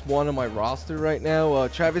that I just want on my roster right now.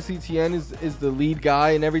 Travis Etienne is the lead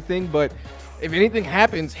guy and everything, but if anything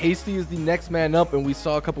happens, Hasty is the next man up. And we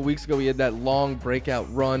saw a couple weeks ago he had that long breakout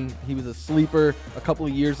run. He was a sleeper a couple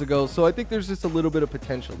of years ago. So I think there's just a little bit of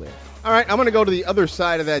potential there. All right, I'm going to go to the other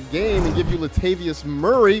side of that game and give you Latavius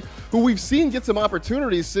Murray, who we've seen get some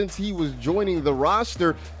opportunities since he was joining the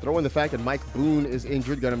roster. Throw in the fact that Mike Boone is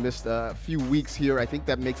injured, going to miss a few weeks here. I think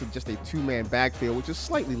that makes it just a two-man backfield, which is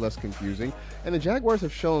slightly less confusing. And the Jaguars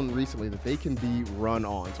have shown recently that they can be run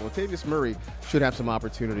on. So Latavius Murray should have some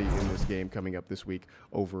opportunity in this game coming up this week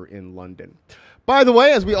over in London. By the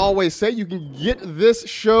way, as we always say, you can get this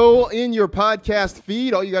show in your podcast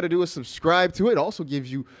feed. All you got to do is subscribe to it. It also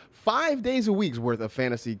gives you 5 days a week's worth of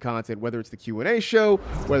fantasy content, whether it's the Q&A show,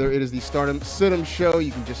 whether it is the Stardom Sid'em show.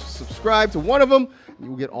 You can just subscribe to one of them, and you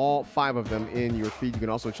will get all 5 of them in your feed. You can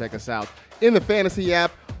also check us out in the fantasy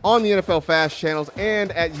app, on the NFL Fast channels,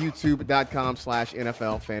 and at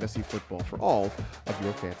youtube.com/NFL Fantasy Football for all of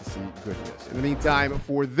your fantasy goodness. In the meantime,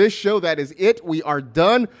 for this show, that is it. We are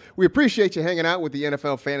done. We appreciate you hanging out with the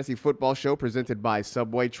NFL Fantasy Football Show presented by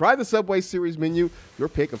Subway. Try the Subway Series menu, your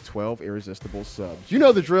pick of 12 irresistible subs. You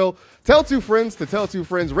know the drill. Tell 2 friends to tell 2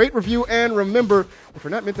 friends. Rate, review, and remember, if we're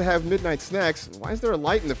not meant to have midnight snacks, why is there a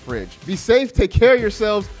light in the fridge? Be safe, take care of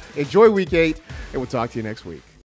yourselves, enjoy Week 8, and we'll talk to you next week.